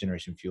for next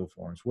generation fuel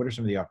forms? What are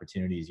some of the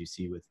opportunities you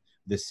see with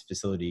this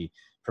facility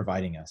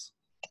providing us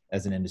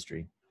as an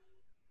industry?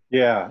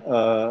 Yeah,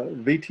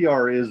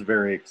 VTR is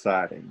very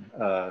exciting.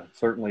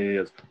 Certainly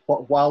is.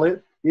 While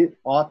it it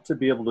ought to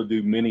be able to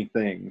do many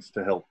things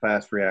to help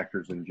fast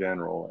reactors in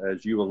general.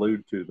 As you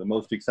allude to, the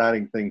most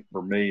exciting thing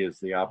for me is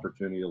the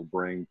opportunity it'll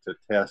bring to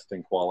test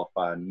and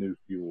qualify new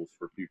fuels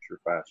for future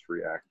fast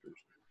reactors.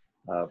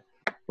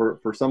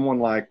 For someone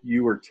like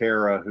you or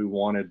Tara who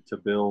wanted to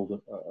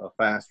build a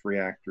fast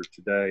reactor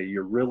today,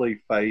 you're really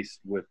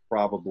faced with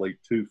probably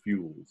two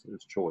fuels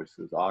as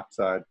choices: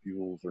 oxide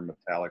fuels or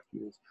metallic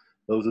fuels.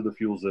 Those are the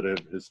fuels that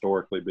have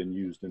historically been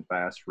used in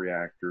fast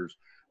reactors.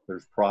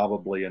 There's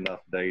probably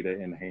enough data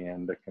in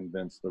hand to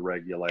convince the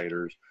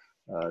regulators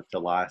to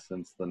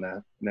license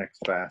the next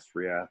fast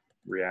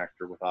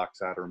reactor with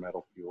oxide or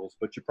metal fuels,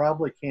 but you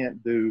probably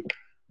can't do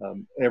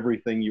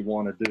everything you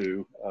want to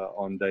do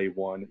on day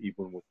one,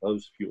 even with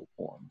those fuel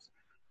forms.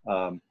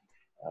 What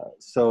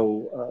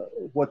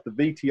the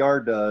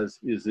VTR does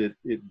is it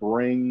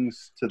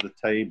brings to the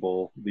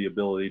table the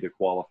ability to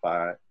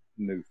qualify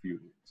new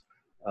fuels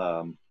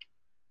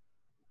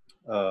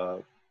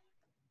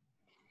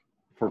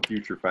for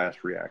future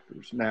fast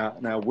reactors.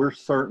 Now we're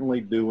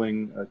certainly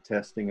doing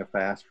testing of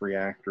fast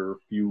reactor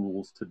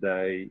fuels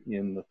today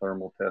in the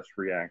thermal test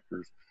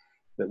reactors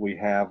that we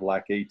have,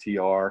 like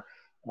ATR.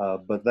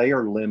 But they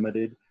are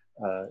limited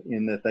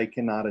in that they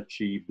cannot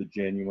achieve the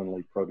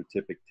genuinely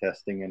prototypic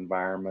testing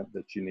environment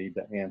that you need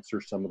to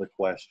answer some of the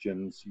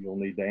questions you'll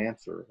need to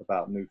answer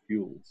about new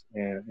fuels.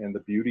 And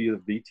the beauty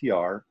of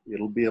VTR,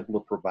 it'll be able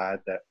to provide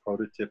that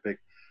prototypic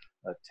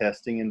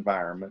testing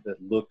environment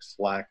that looks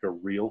like a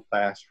real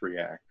fast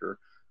reactor.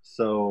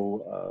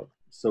 So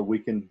we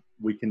can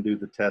do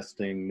the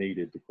testing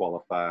needed to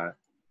qualify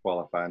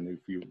new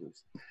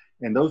fuels.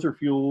 And those are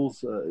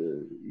fuels,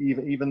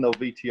 even though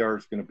VTR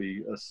is going to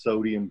be a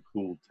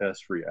sodium-cooled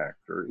test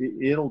reactor,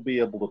 it'll be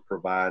able to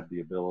provide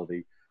the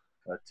ability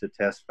to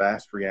test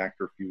fast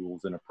reactor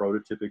fuels in a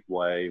prototypic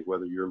way,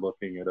 whether you're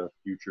looking at a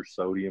future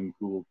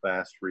sodium-cooled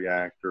fast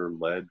reactor,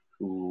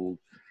 lead-cooled,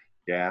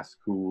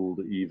 gas-cooled,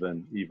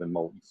 even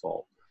molten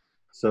salt.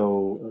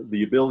 So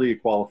the ability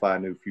to qualify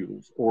new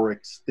fuels or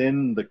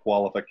extend the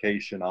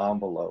qualification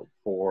envelope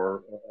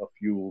for a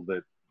fuel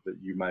that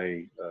you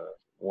may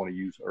want to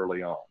use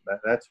early on.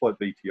 That's what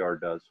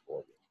VTR does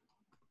for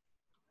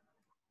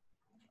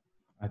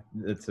you.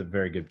 That's a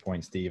very good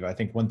point, Steve. I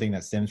think one thing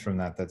that stems from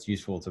that's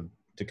useful to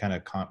kind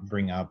of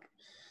bring up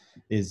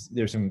is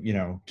there's some,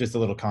 just a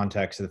little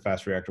context to the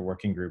Fast Reactor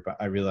Working Group.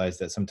 I realize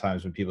that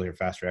sometimes when people hear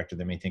fast reactor,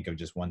 they may think of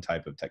just one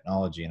type of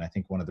technology. And I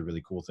think one of the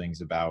really cool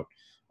things about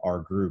our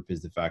group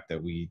is the fact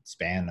that we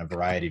span a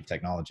variety of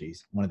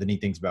technologies. One of the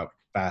neat things about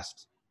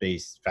fast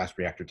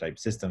reactor type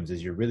systems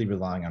is you're really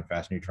relying on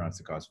fast neutrons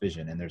to cause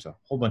fission. And there's a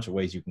whole bunch of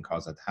ways you can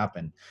cause that to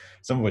happen,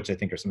 some of which I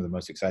think are some of the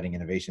most exciting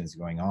innovations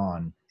going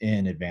on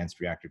in advanced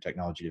reactor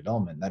technology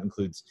development. That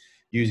includes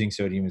using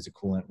sodium as a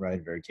coolant,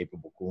 right? Very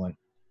capable coolant.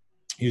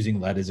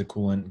 Using lead as a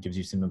coolant gives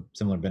you some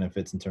similar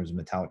benefits in terms of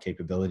metallic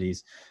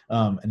capabilities.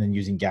 And then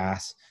using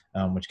gas,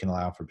 which can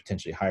allow for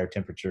potentially higher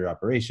temperature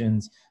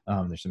operations.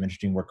 There's some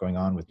interesting work going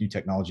on with new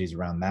technologies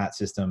around that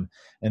system.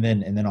 And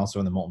then also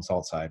on the molten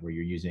salt side, where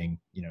you're using,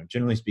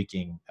 generally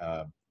speaking,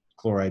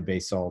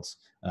 chloride-based salts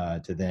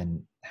to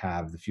then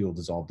have the fuel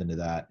dissolved into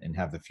that and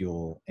have the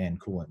fuel and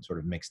coolant sort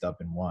of mixed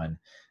up in one.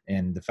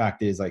 And the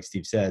fact is, like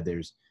Steve said,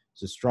 there's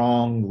a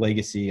strong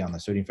legacy on the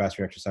sodium fast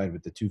reactor side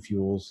with the two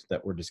fuels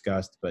that were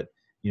discussed, but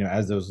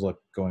as those look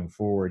going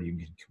forward, you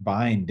can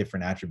combine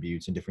different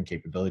attributes and different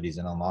capabilities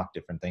and unlock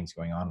different things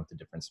going on with the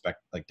different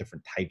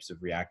different types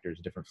of reactors,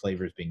 different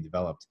flavors being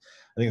developed.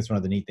 I think that's one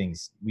of the neat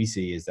things we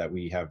see, is that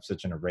we have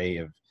such an array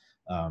of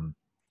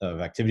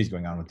activities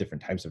going on with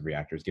different types of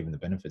reactors, given the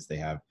benefits they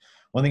have.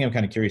 One thing I'm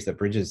kind of curious that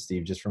bridges,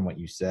 Steve, just from what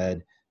you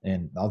said,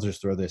 and I'll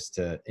just throw this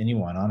to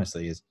anyone,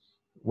 honestly, is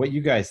what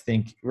you guys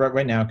think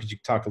right now. Could you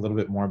talk a little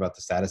bit more about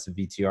the status of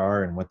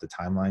VTR and what the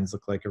timelines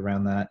look like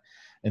around that?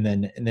 And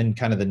then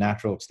kind of the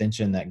natural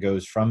extension that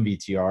goes from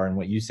VTR, and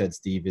what you said,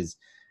 Steve, is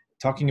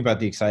talking about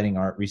the exciting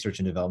research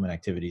and development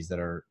activities that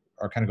are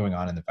kind of going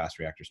on in the fast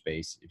reactor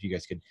space. If you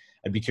guys could,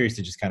 I'd be curious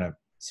to just kind of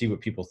see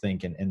what people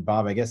think. And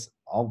Bob, I guess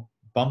I'll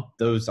bump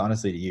those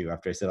honestly to you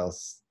after I said I'll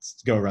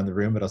go around the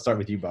room, but I'll start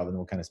with you, Bob, and then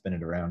we'll kind of spin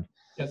it around.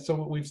 Yeah,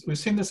 so we've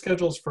seen the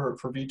schedules for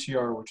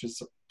VTR, which is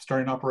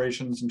starting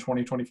operations in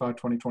 2025,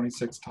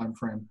 2026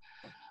 timeframe.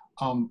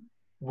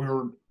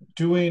 We're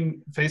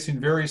facing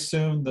very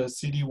soon the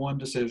CD1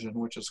 decision,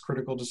 which is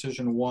critical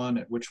decision 1,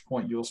 at which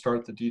point you'll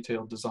start the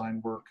detailed design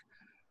work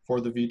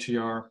for the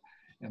VTR,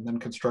 and then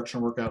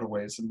construction work out of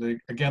ways. And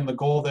again, the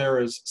goal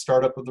there is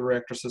startup of the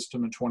reactor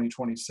system in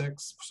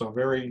 2026. So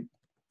very,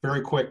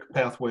 very quick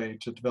pathway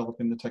to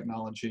developing the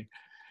technology.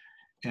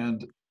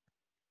 And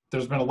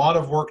there's been a lot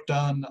of work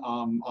done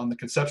on the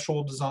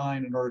conceptual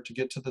design in order to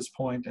get to this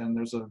point, and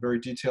there's a very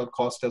detailed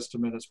cost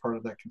estimate as part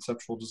of that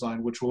conceptual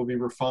design, which will be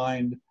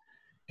refined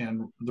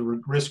and the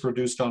risk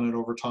reduced on it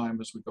over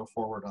time as we go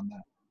forward on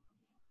that.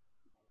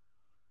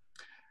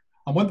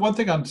 One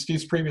thing on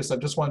Steve's previous, I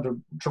just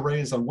wanted to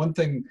raise on one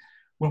thing.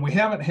 When we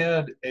haven't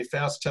had a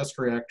fast test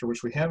reactor,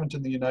 which we haven't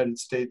in the United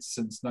States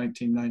since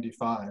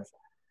 1995,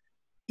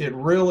 it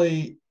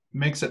really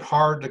makes it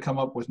hard to come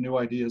up with new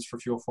ideas for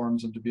fuel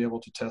forms and to be able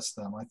to test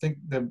them. I think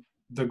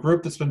the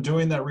group that's been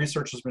doing that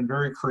research has been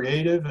very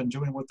creative and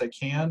doing what they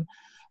can,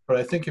 but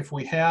I think if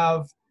we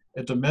have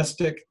a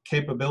domestic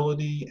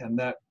capability and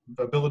that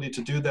ability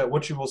to do that,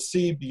 what you will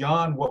see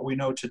beyond what we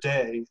know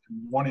today,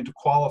 wanting to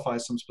qualify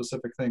some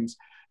specific things,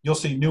 you'll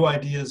see new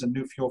ideas and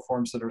new fuel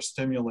forms that are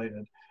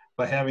stimulated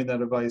by having that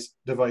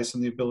device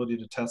and the ability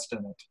to test in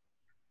it.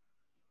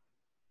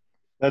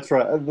 That's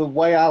right. The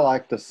way I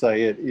like to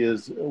say it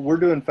is we're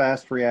doing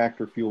fast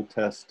reactor fuel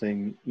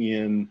testing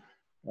in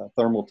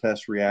thermal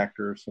test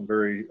reactors, some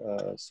very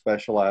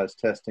specialized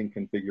testing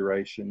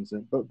configurations.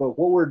 But what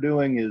we're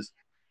doing is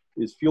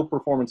fuel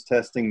performance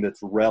testing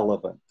that's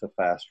relevant to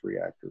fast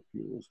reactor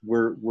fuels.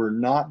 We're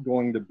not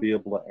going to be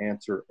able to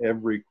answer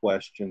every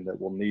question that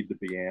will need to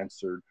be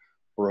answered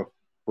for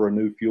a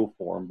new fuel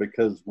form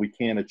because we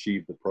can't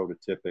achieve the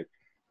prototypic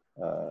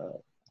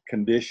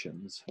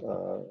conditions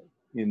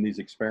in these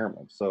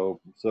experiments. So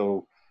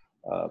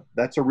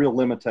that's a real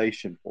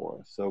limitation for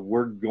us. So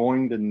we're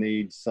going to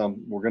need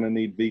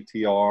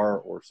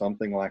VTR or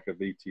something like a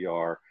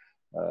VTR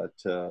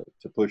to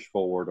push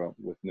forward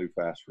with new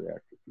fast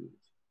reactor fuels.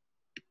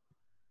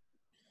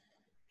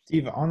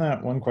 Steve, on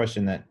that one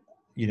question that,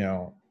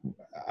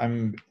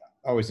 I'm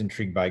always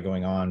intrigued by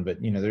going on, but,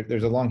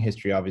 there's a long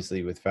history,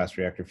 obviously, with fast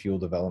reactor fuel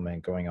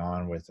development going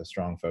on with a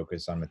strong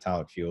focus on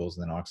metallic fuels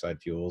and then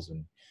oxide fuels.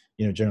 And,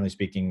 generally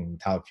speaking,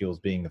 metallic fuels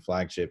being the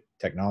flagship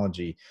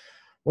technology.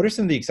 What are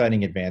some of the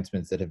exciting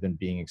advancements that have been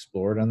being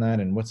explored on that?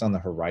 And what's on the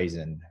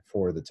horizon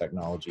for the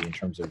technology in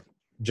terms of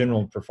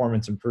general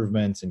performance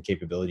improvements and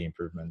capability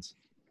improvements?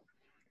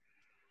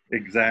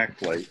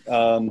 Exactly.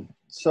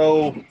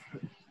 So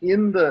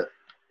in the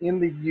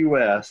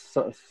U.S.,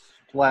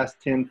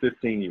 last 10,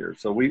 15 years,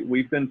 so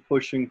we've been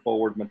pushing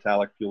forward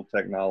metallic fuel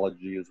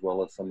technology as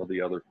well as some of the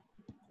other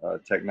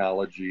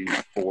technologies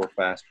for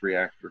fast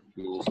reactor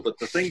fuels. But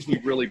the things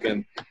we've really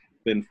been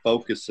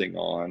focusing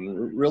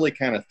on, really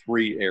kind of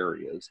three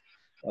areas.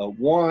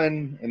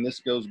 One, and this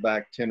goes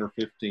back 10 or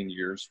 15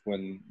 years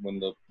when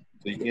the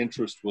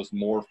interest was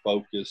more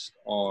focused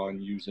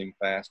on using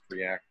fast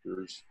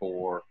reactors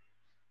for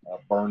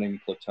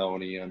burning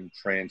plutonium,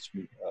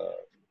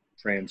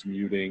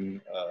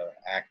 transmuting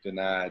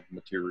actinide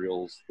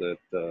materials that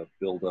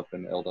build up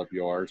in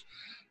LWRs.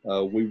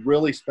 We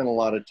really spent a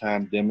lot of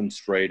time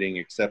demonstrating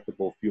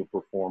acceptable fuel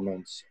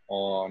performance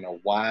on a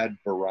wide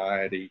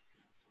variety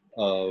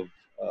of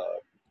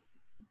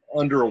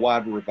under a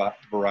wide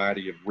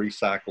variety of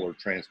recycle or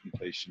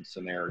transmutation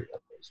scenarios,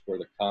 where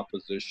the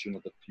composition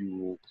of the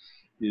fuel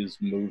is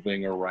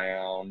moving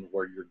around,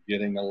 where you're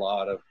getting a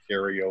lot of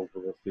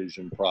carryover of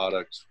fission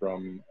products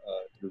from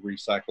your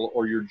recycle,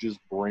 or you're just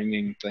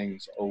bringing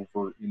things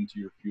over into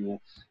your fuel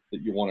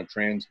that you want to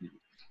transmute.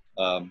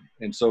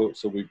 And so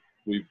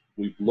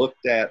we've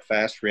looked at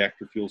fast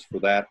reactor fuels for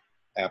that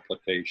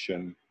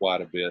application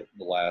quite a bit in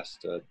the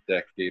last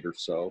decade or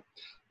so.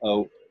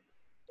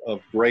 Of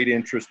great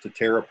interest to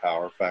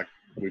TerraPower. In fact,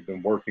 we've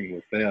been working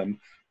with them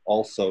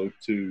also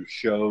to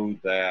show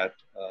that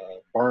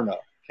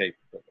burn-up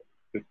capability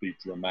could be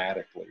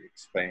dramatically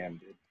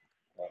expanded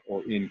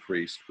or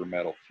increased for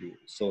metal fuels.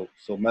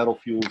 So metal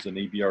fuels in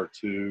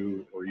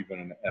EBR2 or even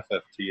an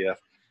FFTF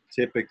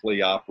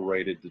typically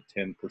operated to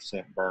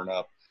 10%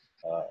 burn-up.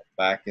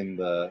 Back in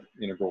the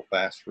integral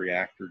fast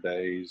reactor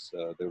days,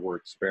 there were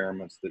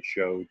experiments that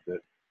showed that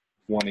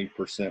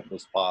 20%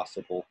 was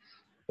possible.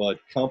 But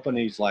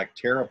companies like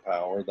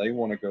TerraPower, they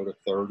want to go to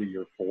 30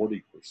 or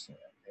 40%.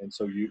 And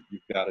so you've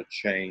got to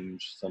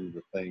change some of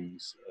the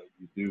things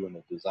you do in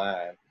the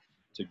design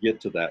to get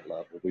to that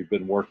level. We've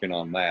been working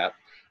on that.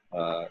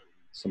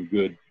 Some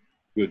good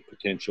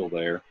potential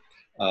there.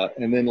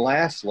 And then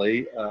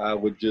lastly, I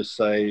would just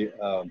say,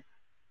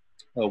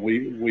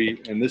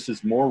 and this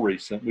is more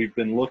recent, we've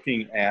been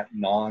looking at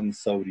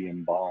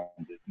non-sodium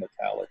bonded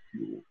metallic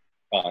fuel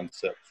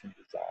concepts and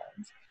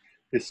designs.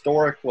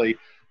 Historically,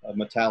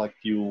 metallic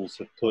fuels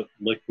have put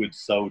liquid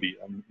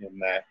sodium in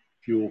that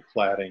fuel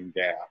cladding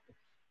gap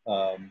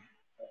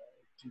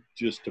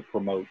just to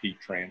promote heat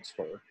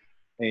transfer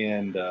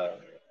and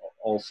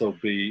also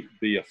be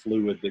a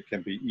fluid that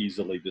can be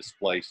easily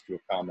displaced to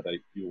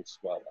accommodate fuel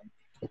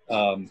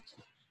swelling.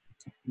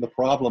 The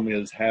problem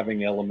is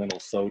having elemental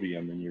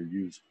sodium in your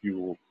used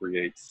fuel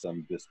creates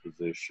some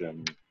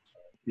disposition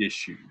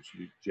issues.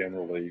 You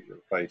generally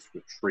are faced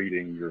with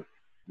treating your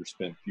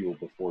spent fuel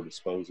before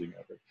disposing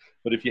of it.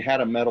 But if you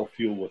had a metal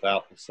fuel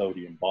without the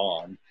sodium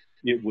bond,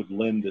 it would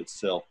lend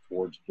itself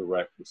towards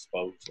direct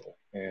disposal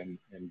and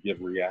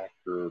give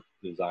reactor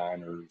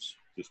designers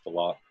just a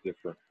lot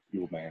different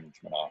fuel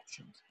management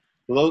options.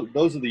 So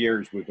those are the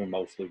areas we've been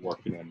mostly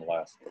working in the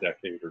last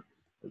decade or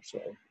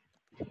so.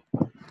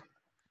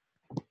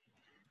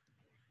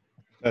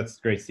 That's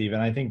great, Steve.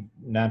 And I think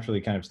naturally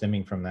kind of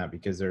stemming from that,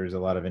 because there's a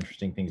lot of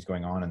interesting things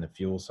going on in the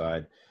fuel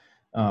side.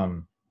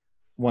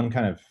 One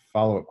kind of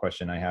follow-up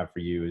question I have for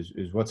you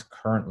is what's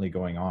currently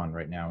going on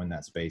right now in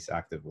that space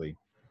actively?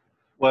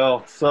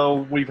 Well,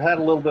 so we've had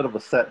a little bit of a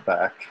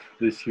setback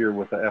this year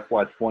with the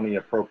FY20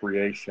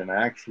 appropriation.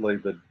 Actually,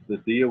 the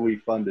DOE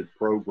funded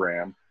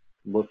program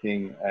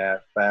looking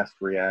at fast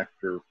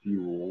reactor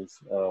fuels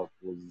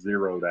was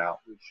zeroed out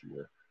this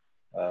year.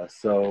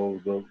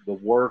 So the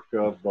work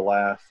of the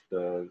last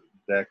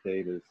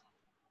decade has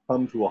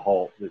come to a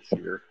halt this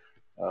year.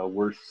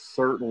 We're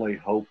certainly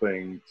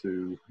hoping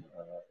to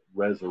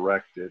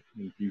resurrect it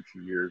in future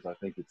years. I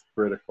think it's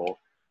critical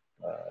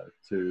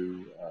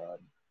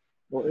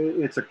well,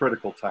 it's a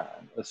critical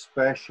time,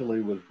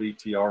 especially with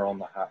VTR on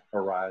the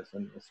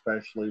horizon,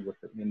 especially with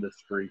the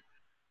industry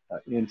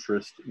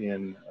interest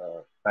in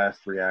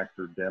fast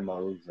reactor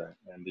demos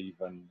and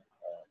even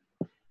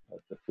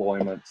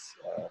deployments.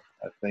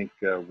 I think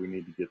we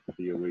need to get the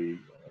DOE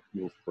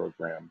fuels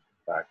program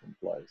back in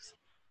place.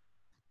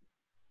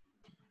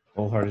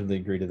 Wholeheartedly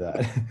agree to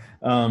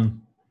that.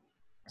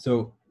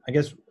 So I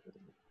guess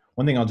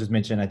one thing I'll just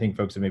mention, I think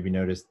folks have maybe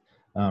noticed,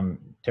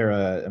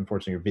 Tara,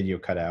 unfortunately, her video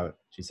cut out.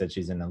 She said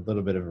she's in a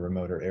little bit of a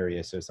remoter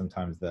area, so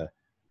sometimes the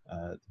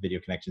video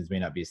connections may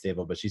not be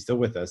stable, but she's still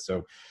with us.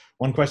 So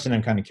one question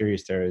I'm kind of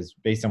curious, Tara, is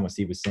based on what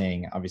Steve was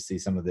saying, obviously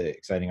some of the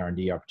exciting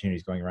R&D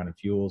opportunities going around in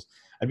fuels.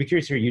 I'd be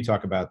curious to hear you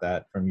talk about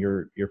that from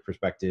your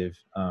perspective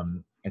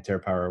at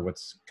TerraPower.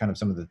 What's kind of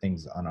some of the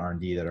things on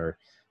R&D that are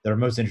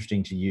most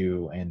interesting to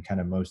you and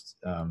kind of most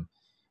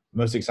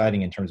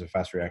exciting in terms of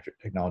fast reactor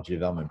technology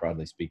development,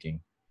 broadly speaking?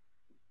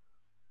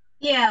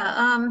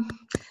 Yeah,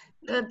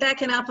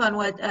 backing up on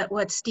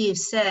what Steve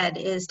said,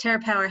 is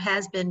TerraPower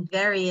has been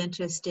very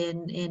interested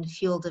in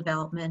fuel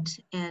development,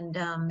 and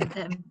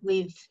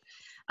we've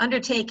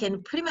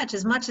undertaken pretty much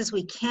as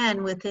we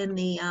can within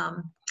the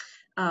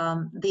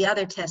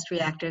other test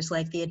reactors,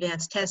 like the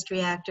advanced test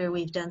reactor.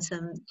 We've done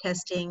some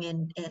testing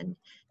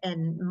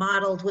and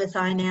modeled with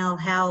INL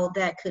how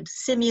that could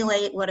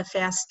simulate what a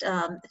fast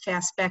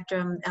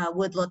spectrum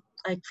would look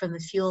like from the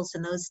fuels,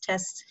 and those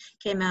tests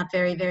came out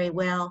very, very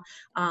well.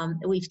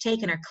 We've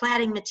taken our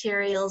cladding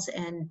materials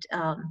and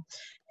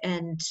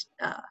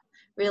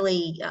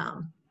really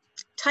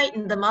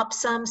tightened them up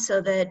some so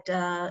that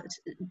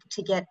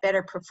to get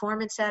better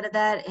performance out of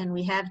that, and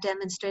we have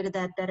demonstrated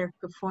that better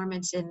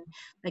performance in,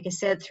 like I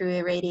said, through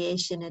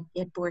irradiation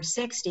at bore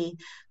 60.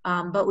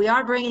 But we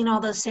are bringing all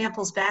those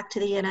samples back to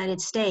the United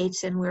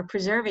States, and we're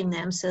preserving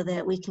them so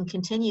that we can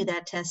continue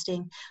that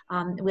testing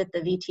with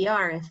the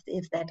VTR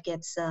if that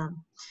gets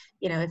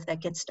if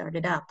that gets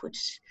started up,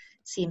 which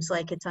seems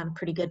like it's on a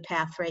pretty good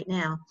path right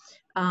now.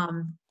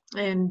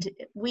 And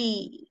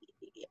we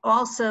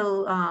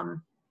also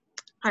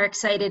are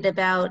excited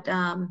about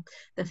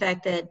the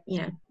fact that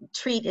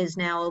treat is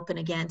now open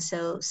again,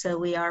 so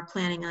we are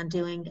planning on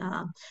doing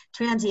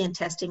transient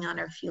testing on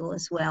our fuel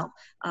as well,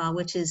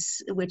 which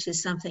is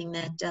something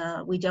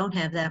that we don't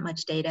have that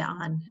much data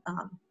on,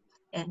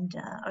 and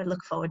I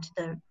look forward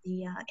to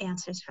the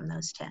answers from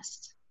those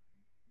tests.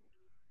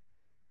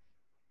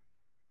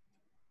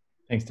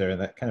 Thanks, Tara.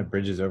 That kind of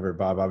bridges over,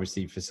 Bob.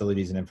 Obviously,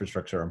 facilities and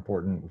infrastructure are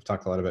important. We've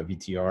talked a lot about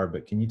VTR,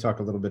 but can you talk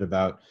a little bit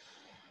about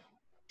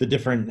the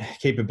different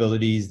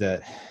capabilities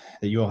that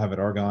you all have at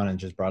Argonne and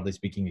just broadly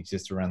speaking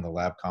exist around the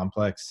lab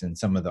complex and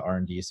some of the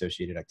R&D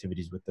associated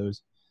activities with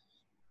those?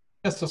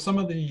 Yeah, so some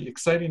of the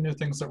exciting new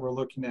things that we're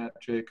looking at,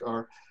 Jake,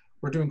 are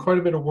we're doing quite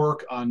a bit of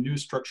work on new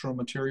structural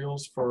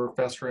materials for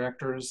fast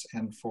reactors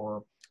and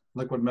for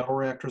liquid metal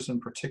reactors in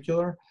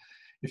particular.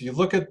 If you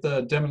look at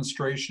the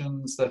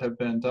demonstrations that have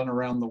been done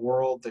around the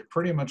world, they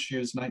pretty much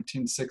use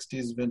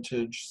 1960s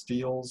vintage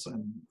steels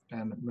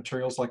and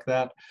materials like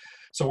that.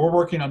 So we're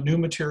working on new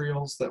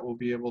materials that will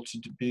be able to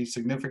be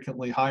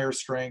significantly higher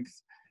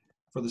strength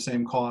for the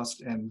same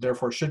cost, and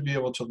therefore should be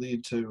able to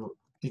lead to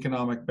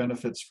economic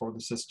benefits for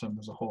the system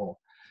as a whole.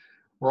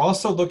 We're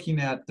also looking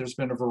at, there's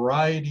been a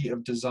variety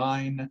of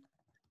design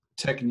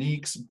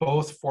techniques,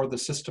 both for the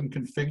system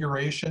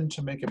configuration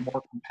to make it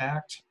more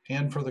compact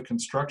and for the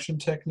construction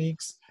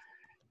techniques.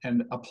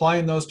 And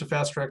applying those to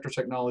fast reactor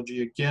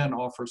technology, again,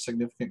 offers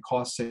significant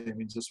cost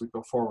savings as we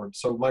go forward.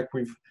 So like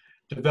we've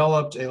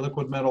developed a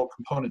liquid metal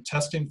component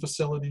testing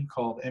facility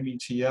called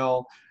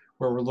METL,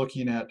 where we're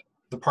looking at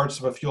the parts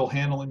of a fuel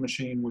handling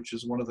machine, which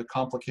is one of the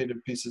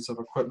complicated pieces of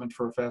equipment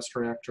for a fast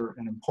reactor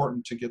and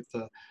important to get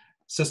the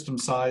system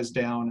size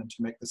down and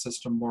to make the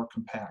system more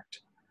compact.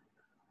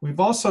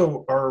 We've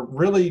also are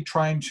really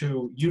trying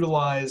to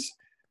utilize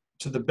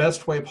to the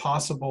best way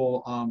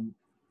possible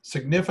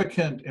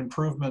significant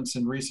improvements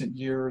in recent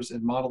years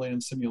in modeling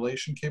and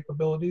simulation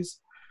capabilities.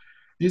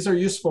 These are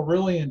useful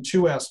really in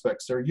two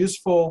aspects. They're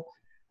useful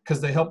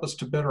because they help us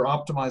to better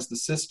optimize the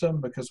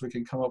system because we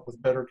can come up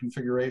with better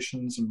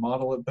configurations and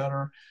model it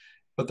better.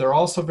 But they're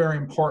also very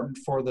important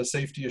for the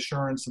safety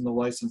assurance and the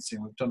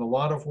licensing. We've done a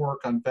lot of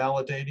work on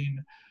validating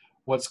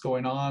what's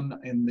going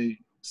on in the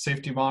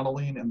safety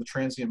modeling and the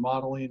transient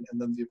modeling, and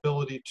then the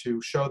ability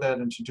to show that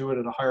and to do it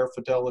at a higher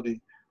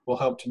fidelity will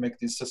help to make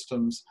these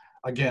systems,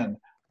 again,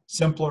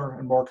 simpler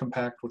and more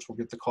compact, which will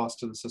get the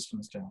cost of the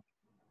systems down.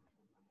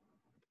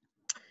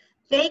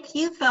 Jake,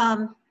 you've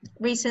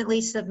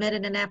recently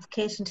submitted an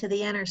application to the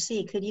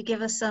NRC. Could you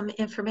give us some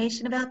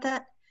information about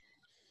that?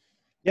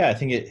 Yeah, I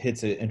think it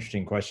hits an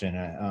interesting question.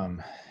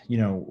 You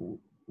know,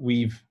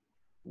 we've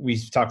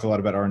talked a lot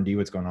about R&D,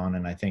 what's going on,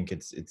 and I think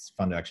it's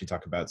fun to actually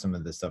talk about some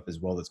of the stuff as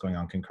well that's going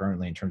on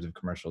concurrently in terms of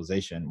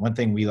commercialization. One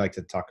thing we like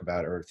to talk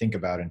about or think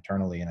about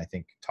internally, and I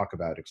think talk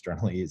about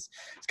externally, is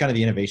it's kind of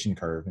the innovation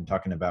curve and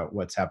talking about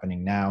what's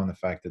happening now and the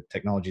fact that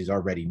technologies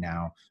are ready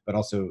now, but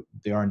also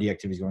the R&D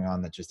activities going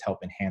on that just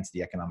help enhance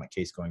the economic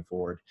case going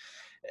forward.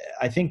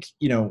 I think,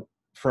 you know,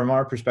 from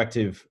our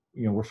perspective,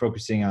 you know, we're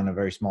focusing on a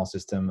very small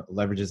system,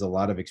 leverages a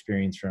lot of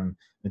experience from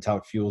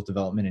metallic fuels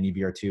development in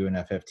EBR2 and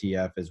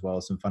FFTF, as well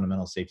as some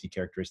fundamental safety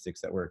characteristics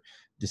that were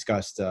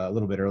discussed a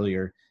little bit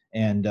earlier.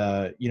 And,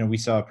 you know, we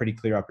saw a pretty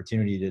clear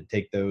opportunity to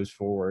take those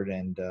forward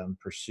and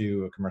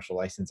pursue a commercial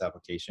license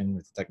application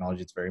with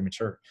technology that's very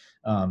mature.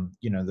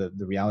 You know,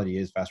 the reality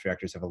is fast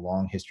reactors have a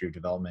long history of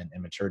development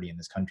and maturity in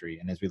this country.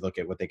 And as we look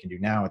at what they can do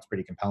now, it's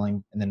pretty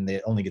compelling. And then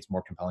it only gets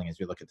more compelling as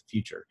we look at the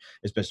future,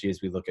 especially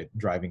as we look at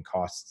driving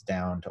costs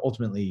down to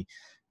ultimately,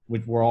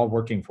 we're all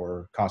working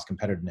for cost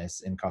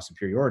competitiveness and cost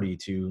superiority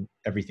to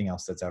everything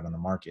else that's out on the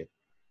market.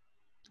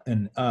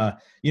 And,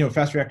 you know,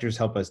 fast reactors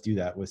help us do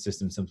that with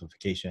system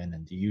simplification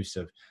and the use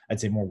of, I'd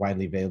say, more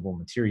widely available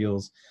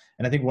materials.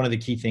 And I think one of the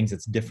key things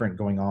that's different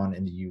going on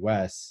in the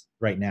US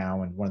right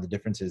now, and one of the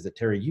differences that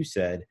Terry, you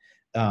said,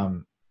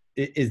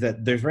 is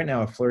that there's right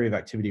now a flurry of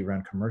activity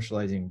around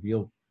commercializing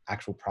real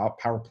actual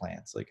power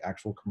plants, like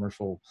actual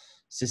commercial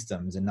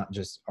systems, and not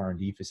just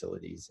R&D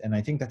facilities. And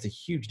I think that's a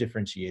huge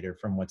differentiator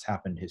from what's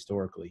happened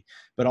historically.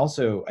 But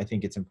also, I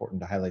think it's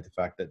important to highlight the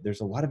fact that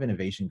there's a lot of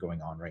innovation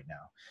going on right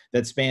now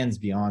that spans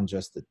beyond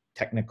just the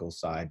technical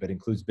side, but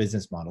includes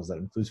business models, that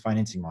includes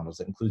financing models,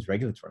 that includes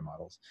regulatory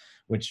models,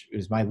 which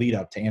is my lead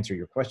up to answer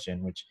your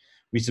question, which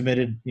we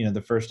submitted, you know,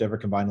 the first ever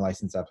combined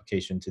license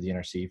application to the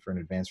NRC for an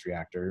advanced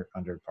reactor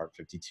under Part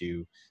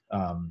 52.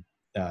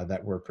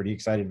 That we're pretty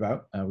excited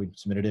about. We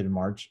submitted it in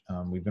March.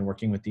 We've been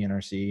working with the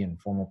NRC in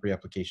formal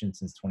pre-application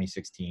since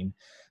 2016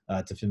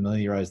 to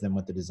familiarize them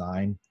with the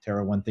design.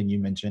 Tara, one thing you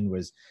mentioned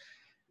was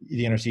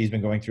the NRC has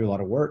been going through a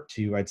lot of work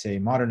to, I'd say,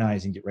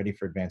 modernize and get ready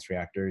for advanced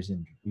reactors.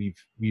 And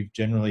we've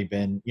generally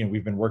been, you know,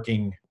 we've been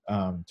working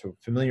to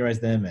familiarize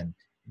them and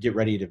get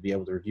ready to be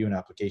able to review an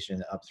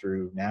application up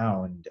through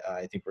now. And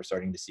I think we're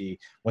starting to see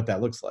what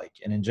that looks like.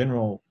 And in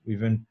general,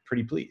 we've been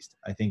pretty pleased.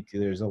 I think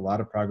there's a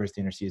lot of progress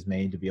the NRC has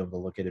made to be able to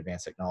look at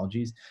advanced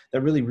technologies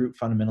that really root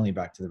fundamentally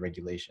back to the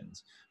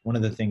regulations. One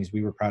of the things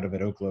we were proud of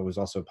at Oklo was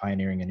also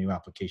pioneering a new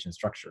application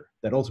structure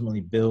that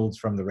ultimately builds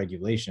from the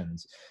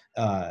regulations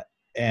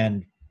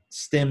and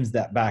stems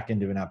that back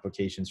into an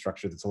application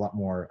structure that's a lot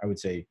more, I would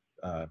say,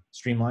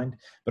 streamlined,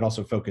 but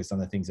also focused on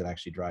the things that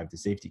actually drive the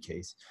safety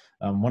case.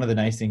 One of the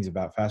nice things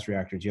about fast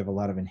reactors, you have a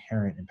lot of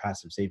inherent and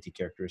passive safety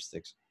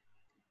characteristics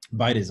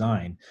by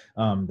design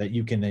that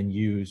you can then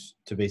use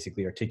to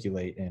basically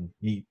articulate and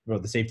meet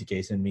the safety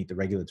case and meet the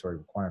regulatory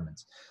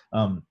requirements.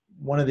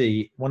 One of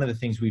the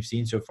things we've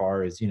seen so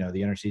far is, you know,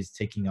 the NRC is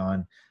taking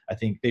on, I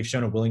think they've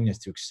shown a willingness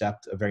to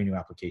accept a very new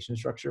application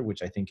structure,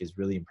 which I think is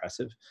really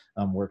impressive.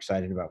 We're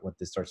excited about what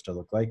this starts to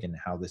look like and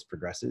how this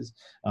progresses.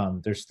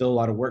 There's still a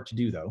lot of work to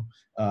do though.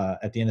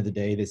 At the end of the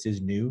day, this is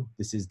new,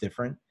 this is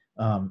different.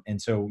 And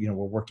so, you know,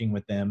 we're working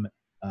with them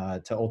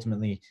to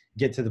ultimately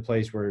get to the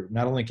place where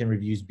not only can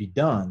reviews be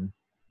done,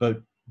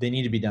 but they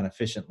need to be done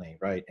efficiently,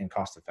 right, and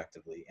cost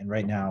effectively. And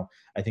right now,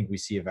 I think we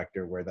see a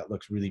vector where that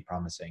looks really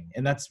promising.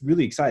 And that's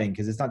really exciting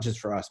because it's not just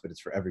for us, but it's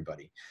for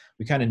everybody.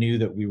 We kind of knew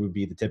that we would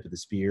be the tip of the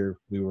spear.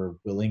 We were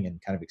willing and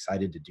kind of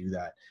excited to do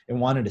that and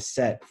wanted to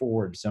set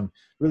forward some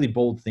really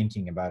bold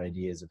thinking about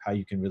ideas of how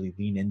you can really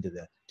lean into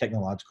the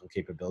technological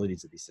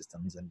capabilities of these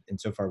systems. And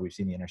so far, we've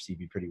seen the NRC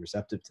be pretty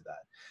receptive to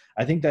that.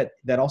 I think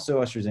that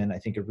also ushers in, I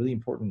think, a really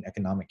important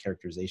economic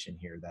characterization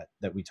here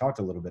that we talked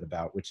a little bit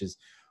about, which is,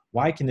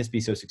 why can this be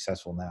so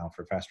successful now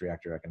for fast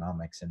reactor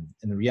economics? And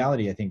the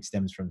reality, I think,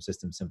 stems from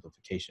system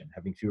simplification,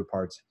 having fewer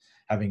parts,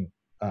 having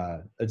a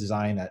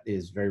design that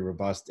is very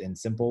robust and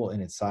simple in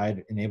its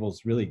side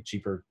enables really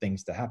cheaper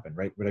things to happen,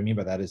 right? What I mean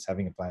by that is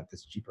having a plant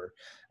that's cheaper.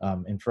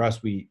 And for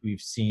us, we've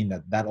seen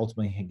that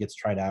ultimately gets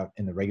tried out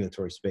in the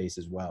regulatory space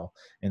as well.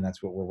 And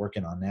that's what we're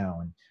working on now.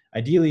 And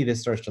ideally, this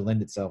starts to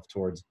lend itself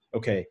towards,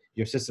 okay,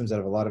 you have systems that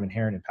have a lot of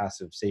inherent and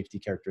passive safety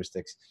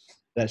characteristics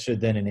that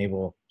should then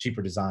enable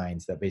cheaper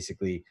designs that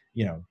basically,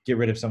 you know, get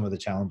rid of some of the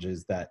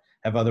challenges that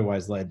have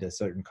otherwise led to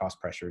certain cost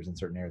pressures in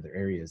certain other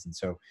areas. And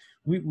so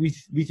we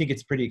think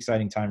it's a pretty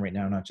exciting time right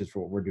now, not just for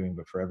what we're doing,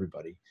 but for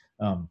everybody.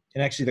 And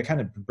actually that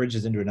kind of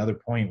bridges into another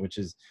point, which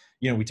is,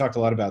 you know, we talked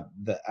a lot about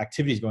the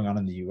activities going on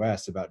in the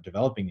US about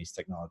developing these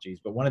technologies,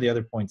 but one of the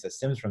other points that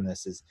stems from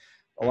this is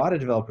a lot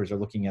of developers are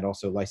looking at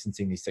also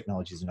licensing these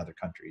technologies in other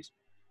countries.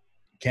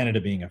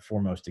 Canada being a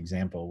foremost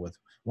example, with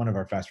one of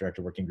our Fast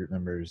Reactor Working Group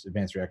members,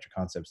 Advanced Reactor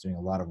Concepts, doing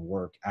a lot of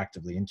work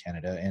actively in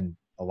Canada, and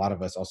a lot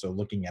of us also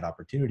looking at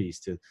opportunities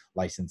to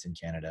license in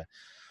Canada.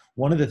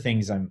 One of the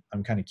things I'm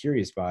kind of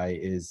curious by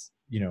is,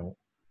 you know,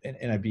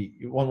 and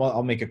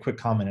I'll make a quick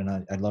comment,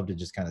 and I'd love to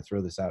just kind of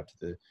throw this out to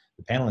the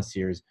panelists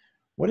here, is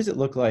what does it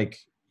look like,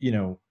 you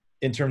know,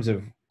 in terms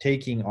of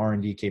taking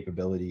R&D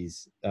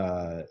capabilities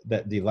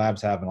that the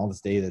labs have and all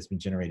this data that's been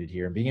generated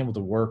here and being able to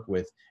work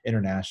with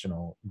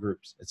international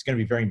groups. It's going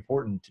to be very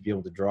important to be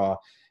able to draw,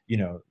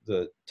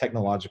 the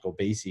technological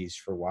bases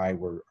for why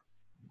we're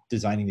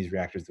designing these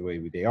reactors the way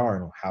they are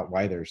and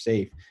why they're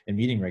safe and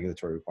meeting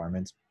regulatory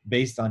requirements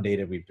based on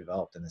data we've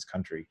developed in this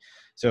country.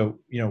 So,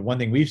 one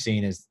thing we've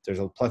seen is there's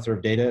a plethora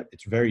of data.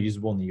 It's very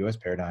usable in the US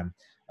paradigm.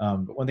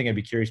 But one thing I'd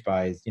be curious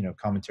by is,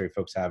 commentary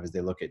folks have as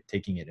they look at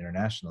taking it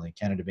internationally,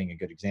 Canada being a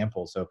good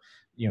example. So,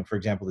 for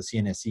example, the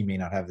CNSC may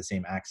not have the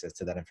same access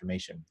to that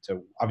information.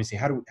 So obviously,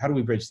 how do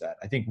we bridge that?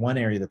 I think one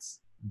area that's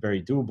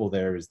very doable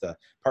there is the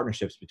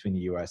partnerships between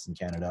the US and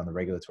Canada on the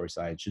regulatory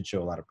side should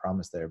show a lot of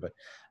promise there. But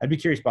I'd be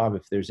curious, Bob,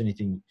 if there's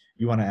anything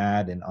you want to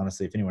add, and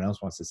honestly, if anyone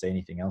else wants to say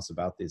anything else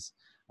about this,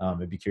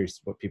 I'd be curious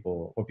what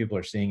people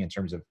are seeing in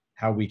terms of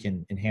how we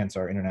can enhance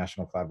our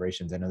international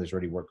collaborations. I know there's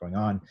already work going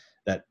on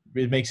that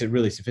it makes it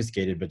really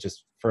sophisticated, but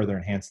just further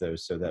enhance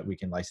those so that we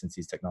can license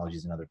these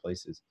technologies in other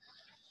places.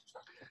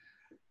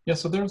 Yeah,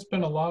 so there's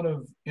been a lot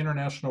of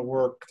international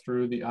work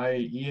through the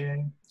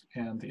IAEA,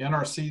 and the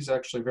NRC is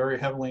actually very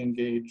heavily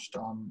engaged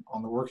on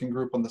the working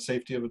group on the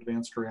safety of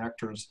advanced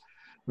reactors,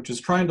 which is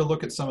trying to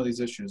look at some of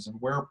these issues and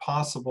where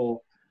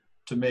possible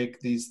to make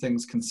these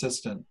things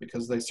consistent,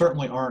 because they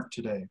certainly aren't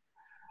today.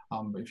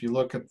 If you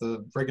look at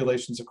the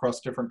regulations across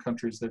different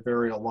countries, they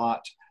vary a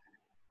lot.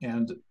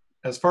 And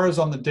as far as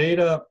on the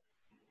data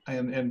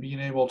and being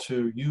able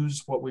to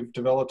use what we've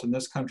developed in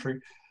this country,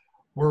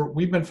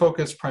 we've been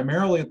focused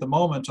primarily at the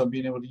moment on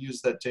being able to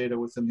use that data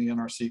within the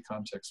NRC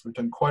context. We've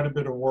done quite a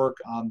bit of work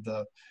on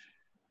the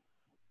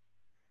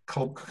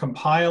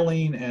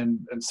compiling and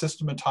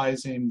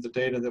systematizing the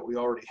data that we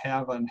already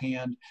have on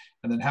hand,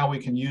 and then how we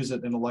can use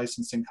it in a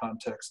licensing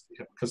context,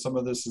 because some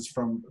of this is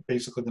from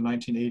basically the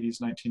 1980s,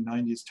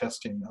 1990s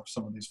testing of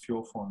some of these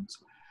fuel forms.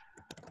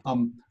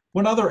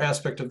 One other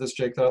aspect of this,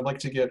 Jake, that I'd like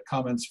to get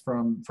comments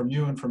from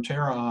you and from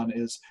Tara on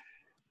is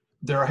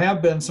there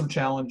have been some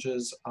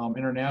challenges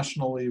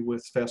internationally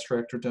with fast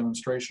reactor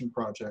demonstration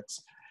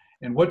projects.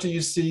 And what do you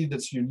see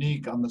that's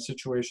unique on the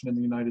situation in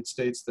the United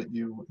States that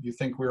you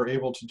think we're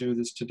able to do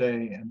this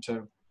today and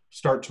to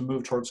start to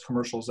move towards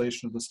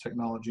commercialization of this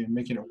technology and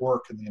making it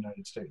work in the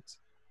United States?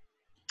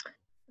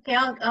 Okay,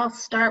 I'll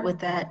start with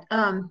that.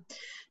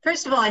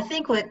 First of all, I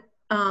think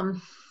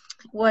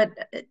what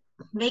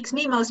makes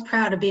me most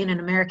proud of being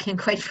an American,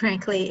 quite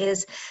frankly,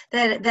 is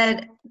that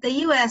the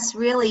U.S.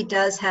 really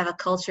does have a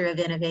culture of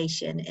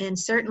innovation. And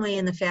certainly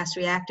in the fast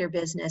reactor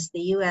business,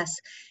 the U.S.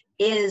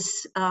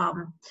 is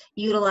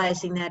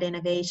utilizing that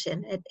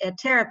innovation. At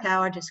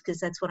TerraPower, just because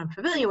that's what I'm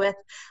familiar with,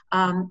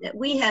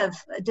 we have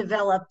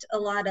developed a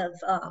lot of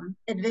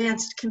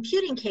advanced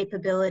computing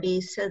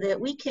capabilities so that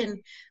we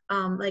can,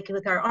 like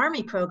with our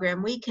Army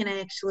program, we can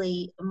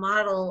actually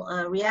model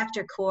a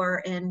reactor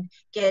core and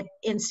get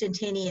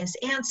instantaneous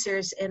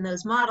answers, and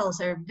those models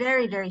are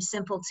very, very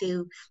simple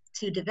to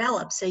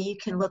develop. So you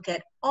can look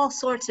at all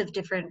sorts of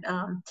different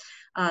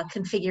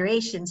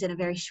configurations in a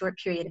very short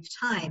period of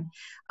time.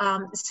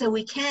 So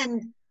we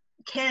can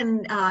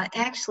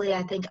actually,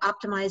 I think,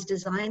 optimize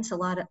designs a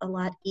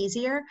lot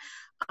easier.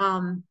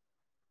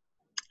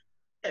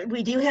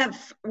 We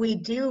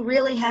do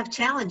really have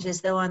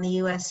challenges though on the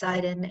U.S.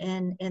 side,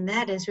 and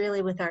that is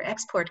really with our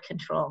export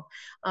control.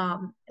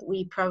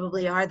 We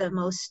probably are the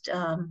most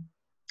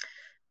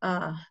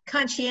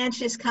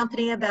conscientious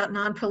company about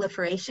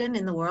non-proliferation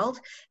in the world,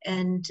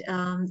 and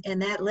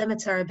that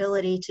limits our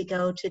ability to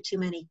go to too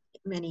many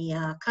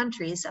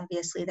countries.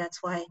 Obviously, that's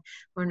why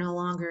we're no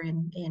longer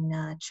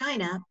in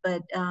China,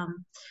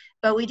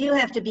 but we do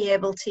have to be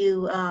able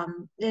to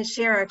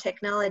share our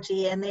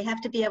technology, and they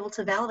have to be able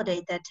to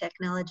validate that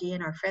technology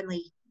in our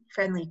friendly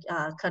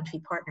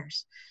country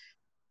partners.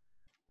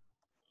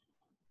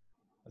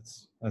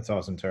 That's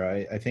awesome,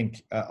 Tara. I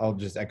think I'll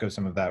just echo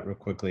some of that real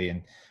quickly,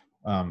 and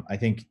I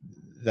think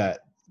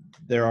that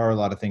there are a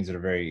lot of things that are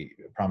very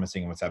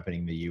promising in what's happening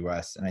in the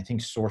U.S., and I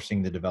think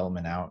sourcing the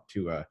development out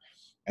to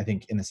I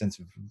think in the sense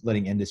of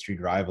letting industry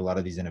drive a lot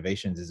of these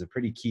innovations is a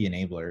pretty key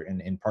enabler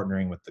in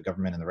partnering with the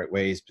government in the right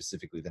ways,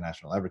 specifically the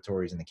national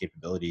laboratories and the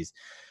capabilities,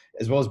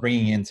 as well as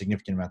bringing in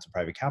significant amounts of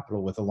private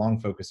capital with a long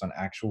focus on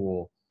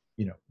actual,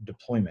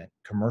 deployment,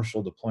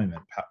 commercial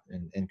deployment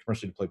and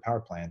commercially deployed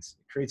power plants.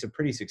 It creates a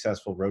pretty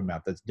successful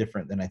roadmap that's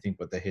different than I think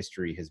what the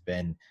history has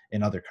been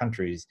in other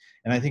countries.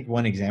 And I think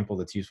one example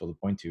that's useful to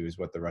point to is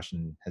what the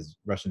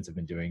Russians have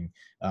been doing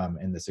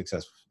and the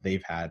success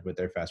they've had with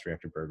their fast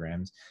reactor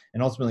programs.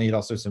 And ultimately, it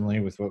also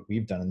similar with what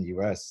we've done in the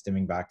U.S.,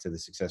 stemming back to the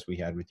success we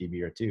had with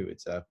EBR2.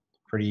 It's a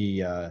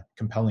pretty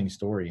compelling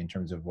story in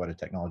terms of what a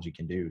technology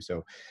can do.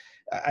 So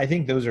I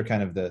think those are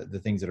kind of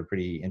the things that are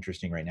pretty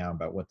interesting right now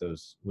about what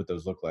those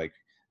look like.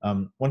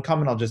 One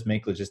comment I'll just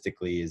make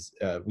logistically is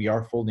we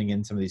are folding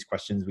in some of these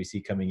questions we see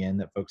coming in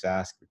that folks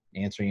ask,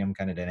 answering them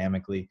kind of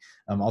dynamically.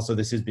 Also,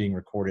 this is being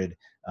recorded.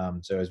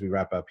 So as we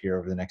wrap up here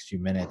over the next few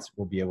minutes,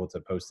 we'll be able to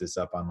post this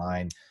up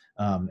online,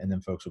 and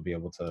then folks will be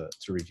able to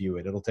review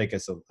it. It'll take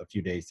us a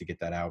few days to get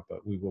that out,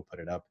 but we will put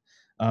it up.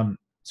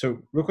 So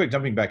real quick,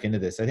 jumping back into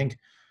this, I think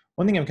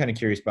one thing I'm kind of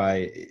curious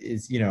by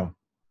is,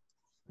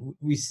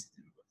 we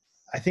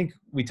I think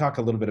we talk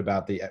a little bit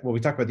about we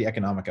talk about the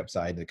economic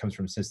upside that comes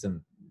from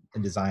system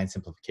and design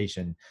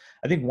simplification.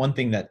 I think one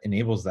thing that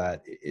enables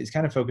that is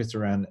kind of focused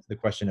around the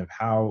question of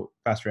how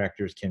fast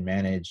reactors can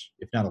manage,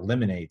 if not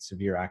eliminate,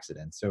 severe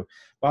accidents. So,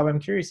 Bob, I'm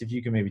curious if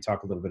you can maybe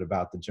talk a little bit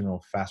about the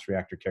general fast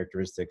reactor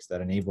characteristics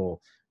that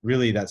enable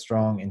really that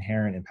strong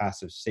inherent and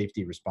passive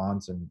safety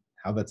response, and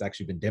how that's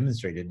actually been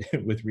demonstrated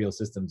with real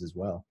systems as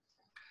well.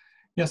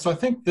 Yeah, so I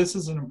think this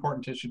is an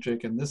important issue,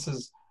 Jake, and this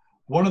is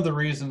one of the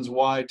reasons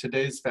why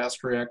today's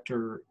fast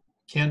reactor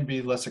can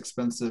be less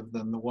expensive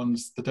than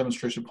the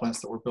demonstration plants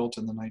that were built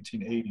in the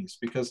 1980s,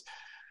 because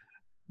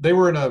they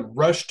were in a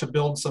rush to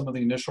build some of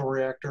the initial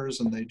reactors,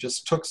 and they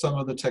just took some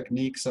of the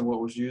techniques and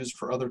what was used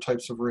for other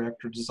types of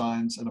reactor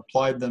designs and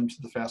applied them to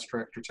the fast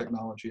reactor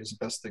technology as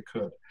best they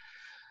could.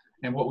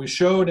 And what we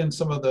showed in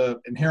some of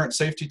the inherent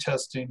safety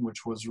testing,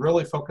 which was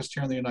really focused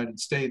here in the United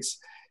States,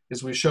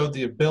 is we showed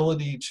the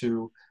ability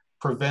to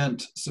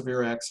prevent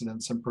severe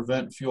accidents and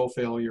prevent fuel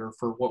failure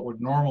for what would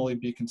normally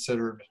be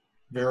considered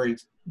very,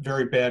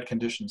 very bad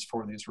conditions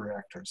for these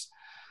reactors.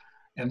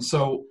 And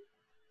so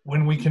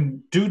when we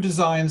can do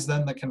designs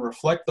then that can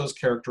reflect those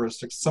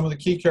characteristics, some of the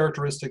key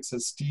characteristics,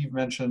 as Steve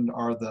mentioned,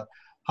 are the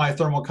high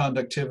thermal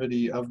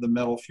conductivity of the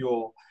metal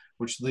fuel,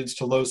 which leads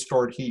to low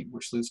stored heat,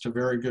 which leads to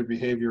very good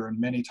behavior in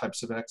many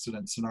types of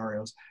accident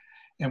scenarios.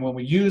 And when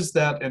we use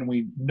that and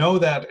we know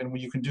that, and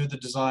when you can do the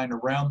design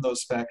around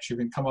those specs, you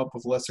can come up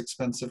with less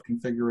expensive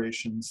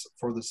configurations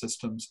for the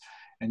systems.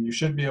 And you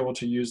should be able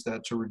to use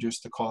that to reduce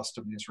the cost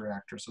of these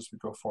reactors as we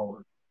go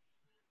forward.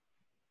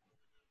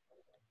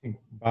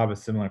 Bob, a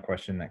similar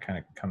question that kind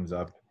of comes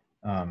up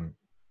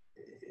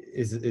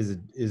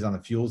is on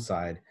the fuel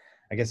side.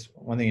 I guess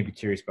one thing I'd be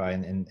curious by,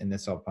 and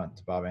this I'll punt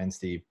to Bob and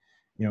Steve,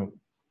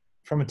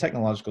 from a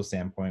technological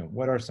standpoint,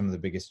 what are some of the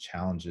biggest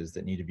challenges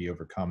that need to be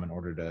overcome in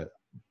order to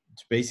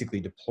basically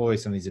deploy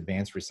some of these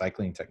advanced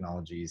recycling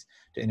technologies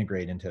to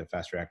integrate into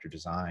fast reactor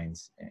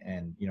designs?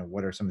 And,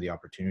 what are some of the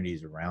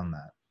opportunities around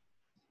that?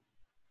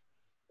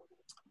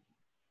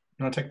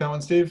 You want to take that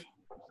one, Steve?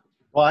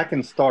 Well, I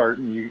can start,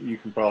 and you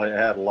can probably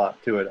add a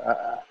lot to it.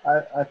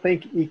 I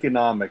think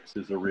economics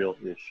is a real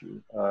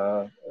issue.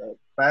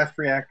 Fast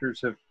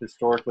reactors have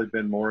historically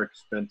been more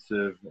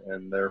expensive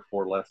and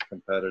therefore less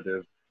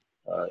competitive,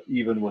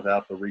 even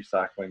without the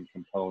recycling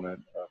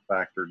component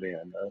factored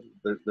in.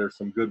 There's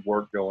some good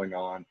work going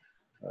on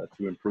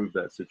to improve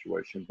that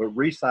situation. But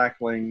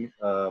recycling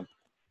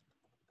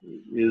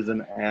is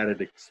an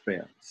added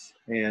expense,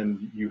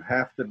 and you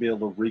have to be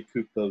able to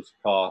recoup those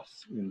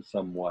costs in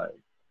some way.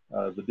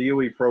 The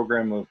DOE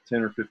program of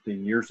 10 or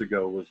 15 years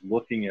ago was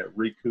looking at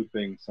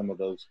recouping some of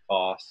those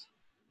costs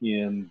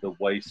in the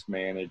waste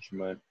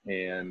management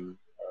and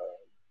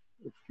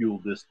fuel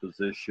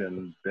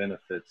disposition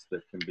benefits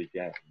that can be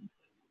gained.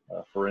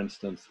 For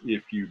instance,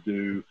 if you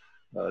do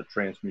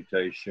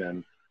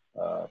transmutation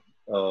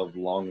of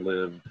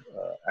long-lived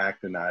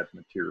actinide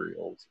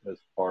materials as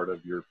part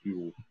of your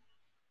fuel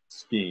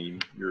scheme,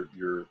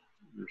 your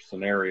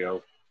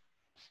scenario,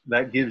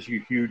 that gives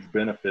you huge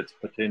benefits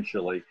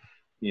potentially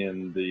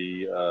in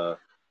the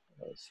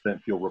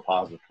spent fuel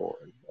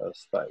repository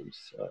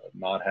space,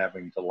 not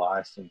having to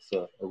license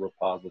a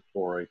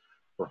repository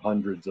for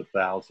hundreds of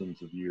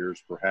thousands of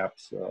years,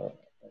 perhaps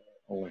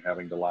only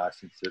having to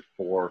license it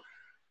for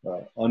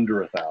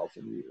under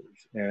 1,000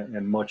 years,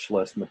 and much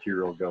less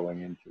material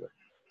going into it.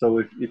 So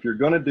if you're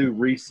going to do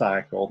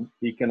recycle,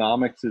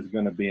 economics is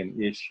going to be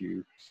an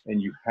issue,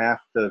 and you have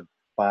to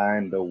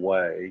find a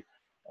way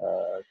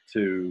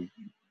to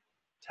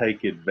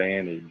take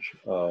advantage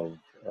of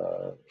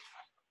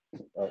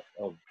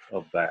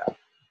that.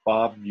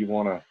 Bob, you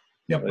want to?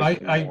 Yep,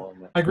 I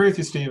agree with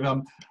you, Steve.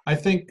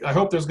 I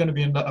hope there's going to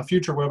be a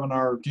future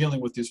webinar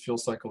dealing with these fuel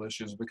cycle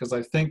issues, because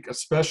I think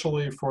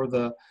especially for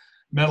the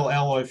metal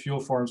alloy fuel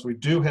forms, we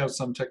do have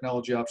some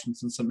technology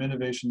options and some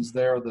innovations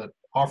there that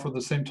offer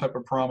the same type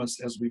of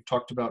promise as we've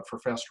talked about for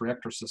fast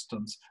reactor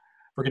systems,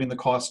 for getting the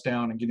cost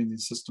down and getting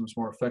these systems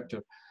more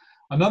effective.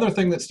 Another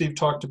thing that Steve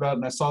talked about,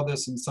 and I saw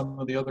this in some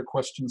of the other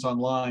questions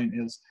online,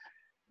 is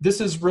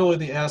this is really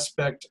the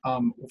aspect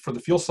for the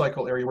fuel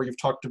cycle area where you've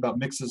talked about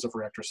mixes of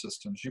reactor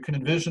systems. You can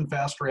envision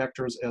fast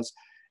reactors as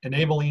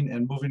enabling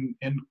and moving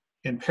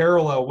in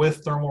parallel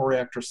with thermal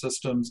reactor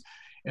systems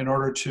in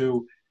order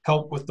to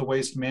help with the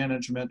waste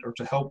management or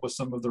to help with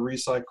some of the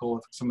recycle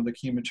of some of the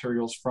key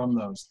materials from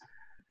those.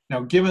 Now,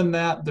 given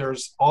that,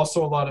 there's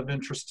also a lot of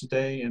interest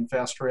today in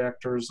fast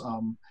reactors,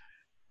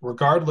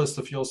 regardless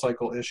of fuel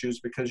cycle issues,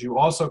 because you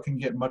also can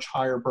get much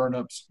higher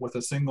burnups with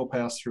a single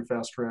pass through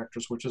fast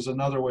reactors, which is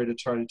another way to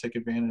try to take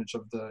advantage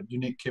of the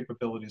unique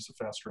capabilities of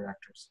fast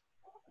reactors.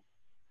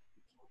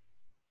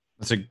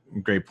 That's a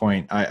great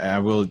point. I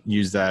will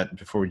use that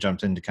before we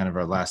jumped into kind of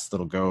our last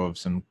little go of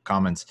some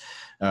comments.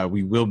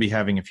 We will be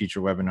having a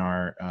future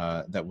webinar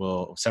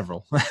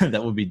several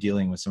that will be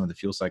dealing with some of the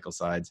fuel cycle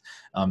sides,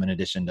 in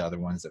addition to other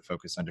ones that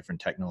focus on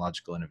different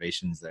technological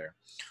innovations there.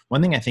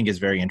 One thing I think is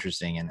very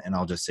interesting, and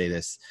I'll just say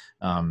this,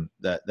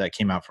 that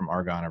came out from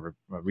Argonne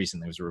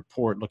recently, was a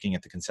report looking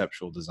at the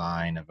conceptual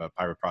design of a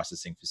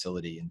pyroprocessing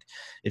facility. And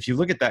if you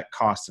look at that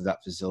cost of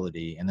that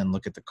facility and then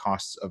look at the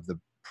costs of the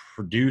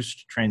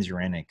produced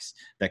transuranics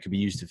that could be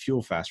used to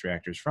fuel fast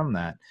reactors from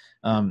that,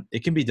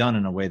 it can be done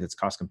in a way that's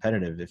cost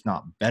competitive, if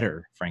not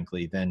better,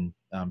 frankly, than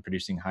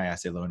producing high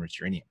assay low enriched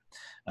uranium.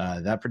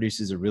 That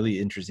produces a really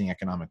interesting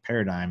economic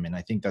paradigm, and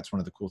I think that's one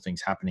of the cool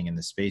things happening in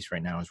this space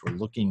right now is we're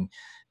looking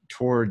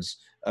towards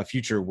a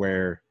future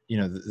where, you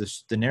know,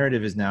 the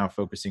narrative is now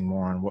focusing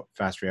more on what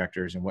fast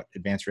reactors and what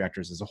advanced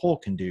reactors as a whole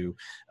can do,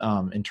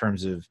 in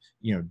terms of,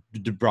 you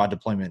know, broad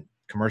deployment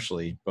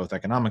commercially, both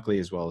economically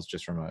as well as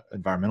just from an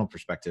environmental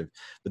perspective.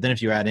 But then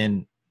if you add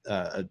in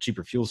a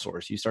cheaper fuel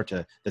source, you start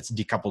to, that's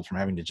decoupled from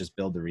having to just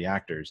build the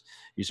reactors,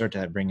 you start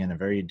to bring in a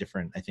very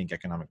different, I think,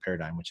 economic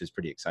paradigm, which is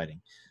pretty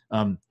exciting.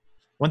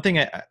 One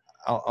thing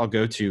I'll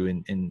go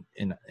to and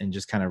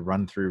just kind of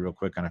run through real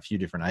quick on a few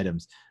different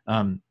items.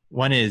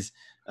 One is,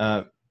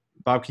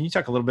 Bob, can you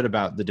talk a little bit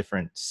about the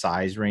different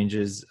size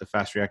ranges of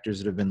fast reactors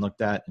that have been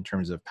looked at in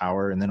terms of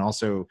power? And then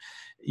also,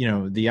 you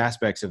know, the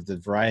aspects of the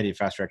variety of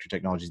fast reactor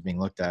technologies being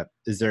looked at.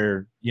 Is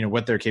there, you know,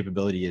 what their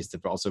capability is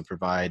to also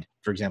provide,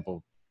 for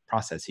example,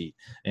 process heat,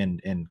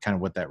 and kind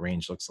of what that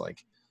range looks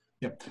like?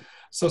 Yeah.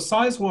 So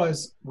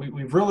size-wise,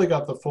 we've really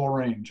got the full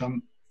range.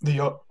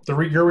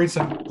 Your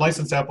recent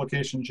license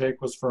application,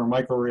 Jake, was for a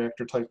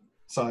microreactor type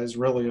size,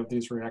 really, of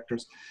these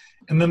reactors.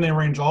 And then they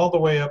range all the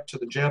way up to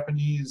the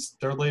Japanese,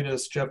 their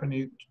latest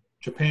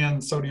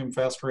Japan sodium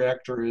fast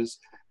reactor is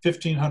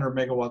 1,500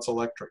 megawatts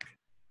electric.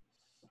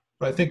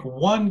 But I think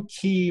one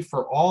key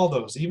for all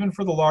those, even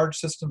for the large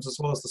systems as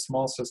well as the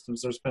small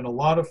systems, there's been a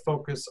lot of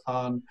focus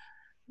on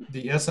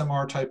the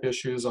SMR type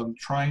issues, on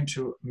trying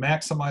to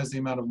maximize the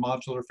amount of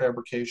modular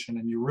fabrication,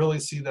 and you really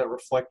see that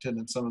reflected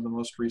in some of the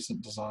most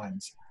recent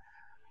designs.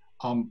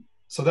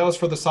 So that was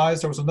for the size.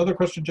 There was another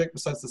question, Jake,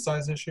 besides the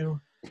size issue?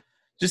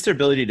 Just their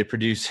ability to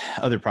produce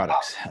other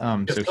products.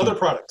 Other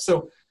products.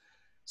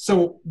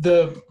 So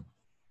the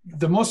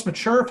most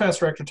mature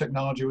fast reactor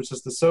technology, which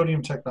is the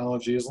sodium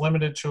technology, is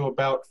limited to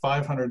about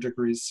 500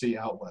 degrees C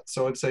outlet.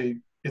 So it's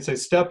a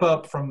step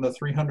up from the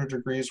 300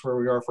 degrees where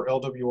we are for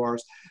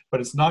LWRs,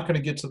 but it's not going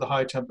to get to the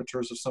high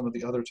temperatures of some of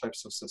the other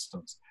types of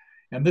systems.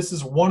 And this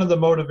is one of the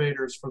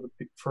motivators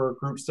for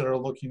groups that are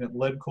looking at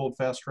lead-cooled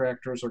fast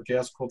reactors or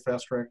gas-cooled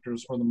fast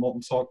reactors or the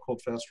molten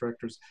salt-cooled fast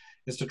reactors,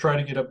 is to try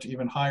to get up to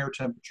even higher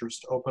temperatures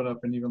to open up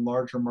an even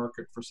larger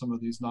market for some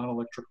of these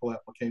non-electrical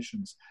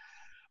applications.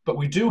 But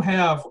we do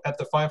have, at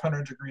the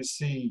 500 degrees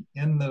C,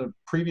 in the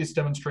previous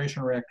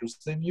demonstration reactors,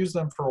 they've used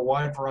them for a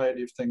wide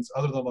variety of things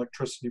other than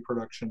electricity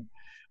production.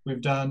 We've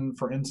done,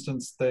 for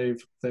instance,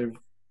 they've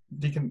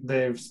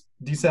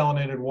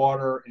desalinated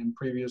water in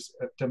previous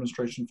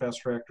demonstration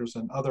fast reactors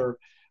and other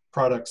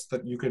products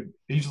that you could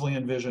easily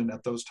envision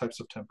at those types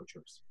of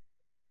temperatures.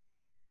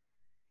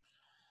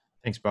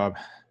 Thanks, Bob.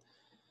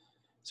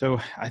 So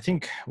I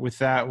think with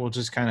that, we'll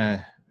just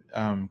kind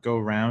of go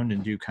around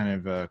and do kind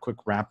of a quick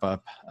wrap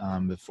up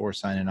before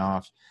signing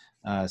off.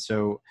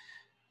 So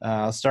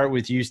I'll start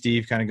with you,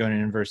 Steve, kind of going in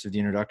inverse of the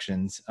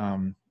introductions.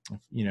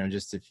 You know,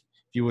 just if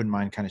you wouldn't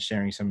mind kind of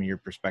sharing some of your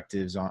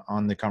perspectives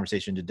on the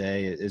conversation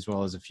today, as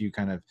well as a few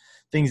kind of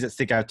things that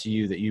stick out to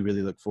you that you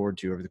really look forward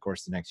to over the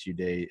course of the next few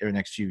days or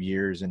next few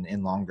years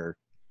and longer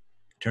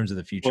in terms of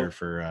the future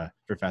for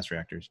fast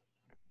reactors.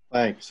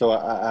 Thanks. So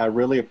I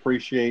really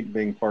appreciate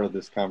being part of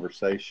this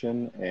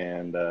conversation,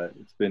 and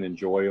it's been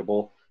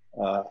enjoyable.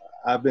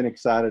 I've been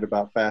excited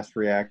about fast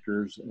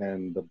reactors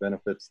and the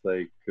benefits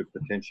they could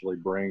potentially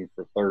bring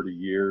for 30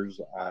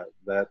 years.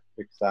 That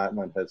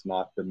excitement has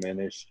not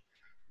diminished.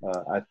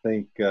 I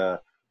think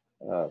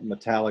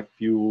metallic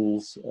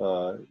fuels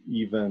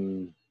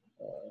even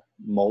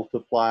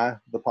multiply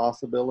the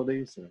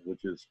possibilities,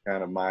 which is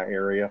kind of my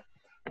area.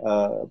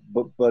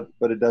 But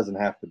it doesn't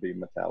have to be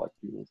metallic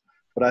fuels.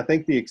 But I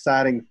think the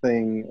exciting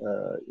thing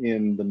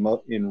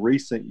in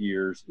recent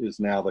years is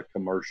now the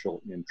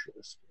commercial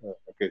interest.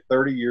 Okay,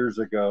 30 years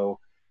ago,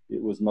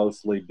 it was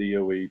mostly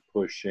DOE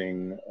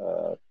pushing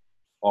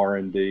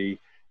R&D.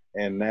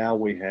 And now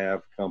we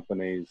have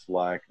companies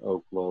like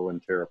Oklo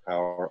and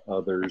TerraPower,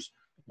 others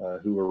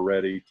who are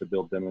ready to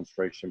build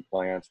demonstration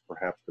plants,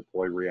 perhaps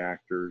deploy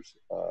reactors.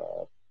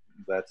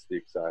 That's the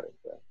exciting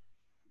thing.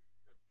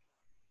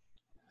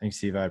 Thanks,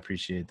 Steve. I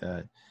appreciate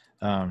that.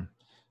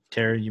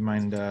 Tara, you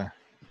mind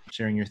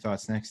sharing your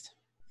thoughts next?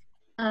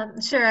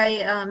 Sure.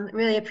 I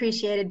really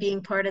appreciated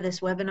being part of this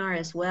webinar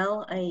as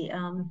well.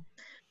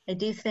 I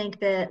do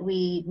think that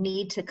we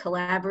need to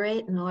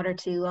collaborate in order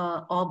to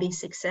all be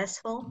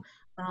successful.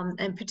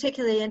 I'm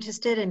particularly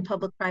interested in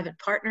public-private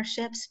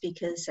partnerships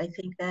because I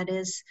think that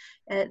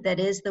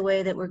is the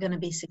way that we're going to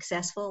be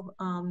successful.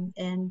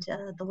 And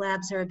the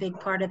labs are a big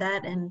part of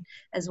that, and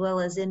as well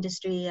as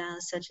industry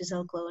such as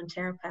Oklo and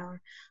TerraPower.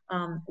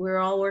 We're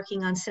all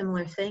working on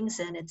similar things,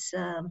 and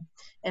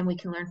and we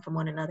can learn from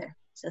one another.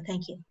 So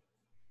thank you.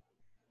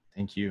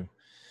 Thank you.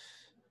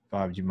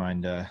 Bob, do you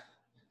mind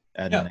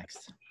adding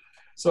next?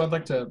 So I'd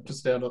like to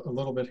just add a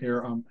little bit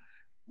here.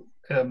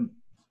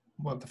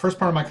 Well, the first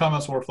part of my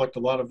comments will reflect a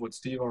lot of what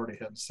Steve already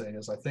had to say.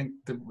 Is I think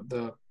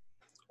the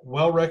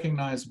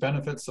well-recognized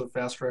benefits of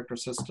fast reactor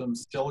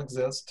systems still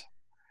exist.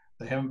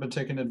 They haven't been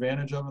taken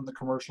advantage of in the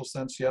commercial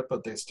sense yet,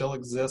 but they still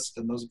exist,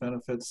 and those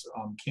benefits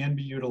can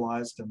be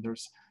utilized. And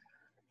there's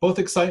both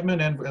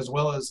excitement and as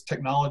well as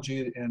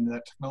technology, and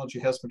that technology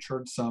has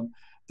matured some.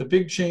 The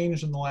big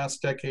change in the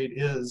last decade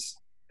is,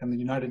 in the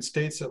United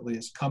States at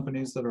least,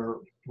 companies that are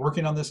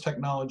working on this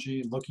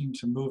technology, looking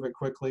to move it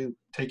quickly,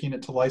 taking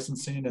it to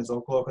licensing as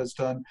Oklo has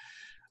done,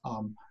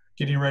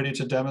 getting ready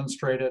to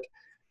demonstrate it.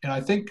 And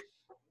I think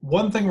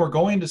one thing we're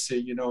going to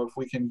see, if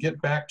we can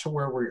get back to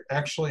where we're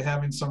actually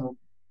having some,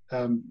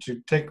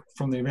 to take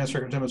from the Advanced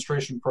Reactor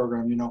Demonstration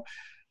Program,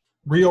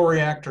 real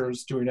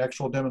reactors doing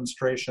actual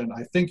demonstration,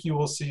 I think you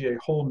will see a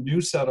whole new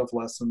set of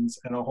lessons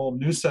and a whole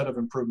new set of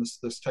improvements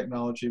to this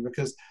technology,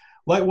 because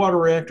light water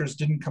reactors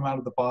didn't come out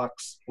of the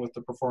box with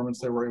the performance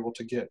they were able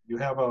to get. You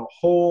have a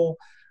whole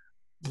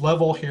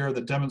level here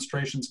that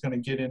demonstration is going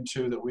to get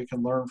into that we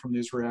can learn from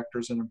these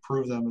reactors and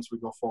improve them as we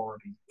go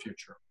forward in the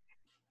future.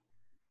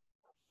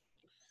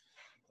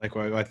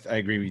 Likewise, I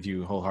agree with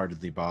you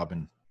wholeheartedly, Bob.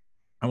 And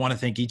I want to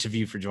thank each of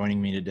you for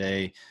joining me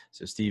today.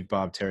 So Steve,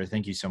 Bob, Tara,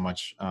 thank you so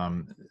much.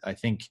 I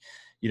think,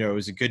 it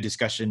was a good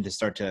discussion to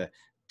start to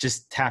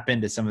just tap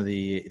into some of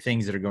the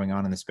things that are going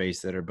on in the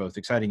space that are both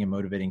exciting and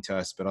motivating to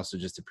us, but also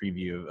just a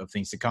preview of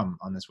things to come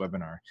on this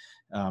webinar.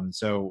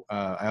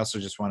 I also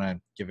just want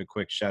to give a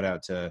quick shout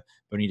out to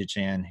Bonita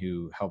Chan,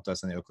 who helped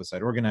us on the Oklo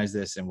side organize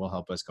this and will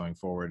help us going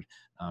forward.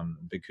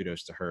 Big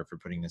kudos to her for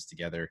putting this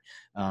together.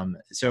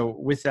 So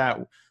with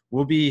that,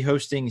 we'll be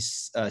hosting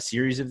a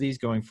series of these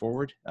going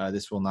forward.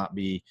 This will not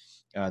be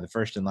the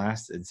first and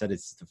last. Instead,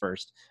 it's the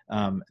first.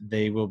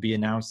 They will be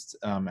announced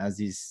as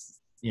these,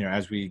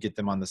 as we get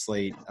them on the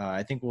slate.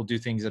 I think we'll do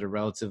things at a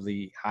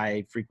relatively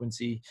high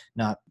frequency,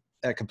 not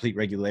at complete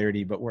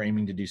regularity, but we're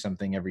aiming to do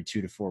something every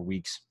 2 to 4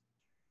 weeks.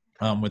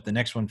 With the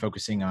next one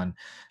focusing on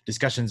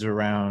discussions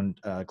around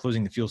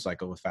closing the fuel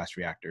cycle with fast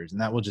reactors.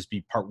 And that will just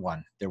be part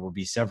 1. There will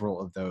be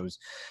several of those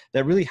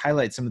that really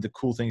highlight some of the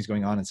cool things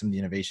going on and some of the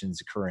innovations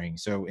occurring.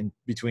 So in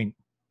between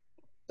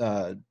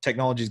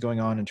technologies going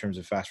on in terms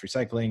of fast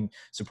recycling,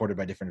 supported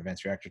by different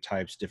advanced reactor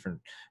types, different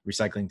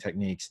recycling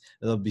techniques.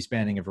 They'll be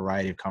spanning a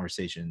variety of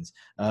conversations.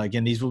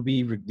 Again, these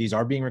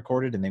are being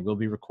recorded, and they will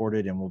be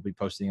recorded, and we'll be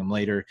posting them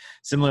later.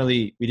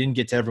 Similarly, we didn't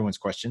get to everyone's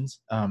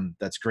questions.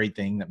 That's a great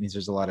thing. That means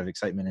there's a lot of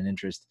excitement and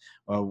interest.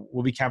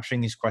 We'll be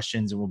capturing these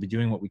questions, and we'll be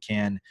doing what we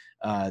can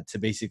to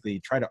basically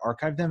try to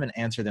archive them and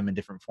answer them in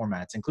different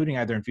formats, including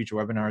either in future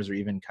webinars or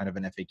even kind of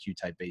an FAQ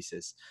type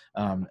basis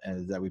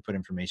that we put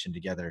information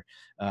together.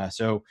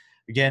 So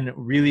again,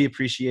 really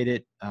appreciate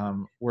it.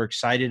 We're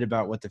excited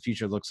about what the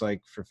future looks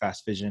like for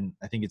fast fission.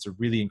 I think it's a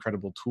really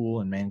incredible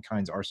tool in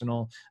mankind's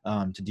arsenal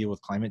to deal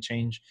with climate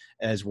change,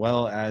 as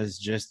well as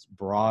just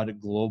broad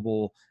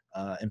global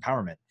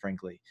empowerment,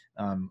 frankly.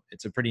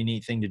 It's a pretty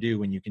neat thing to do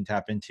when you can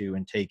tap into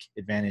and take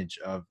advantage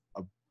of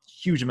a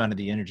huge amount of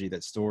the energy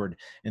that's stored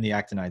in the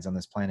actinides on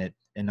this planet,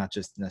 and not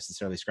just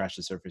necessarily scratch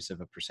the surface of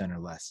 1% or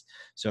less.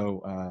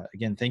 So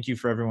again, thank you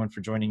for everyone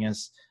for joining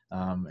us.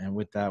 And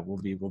with that,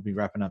 we'll be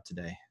wrapping up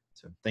today.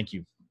 So thank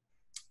you.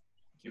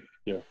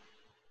 Yeah.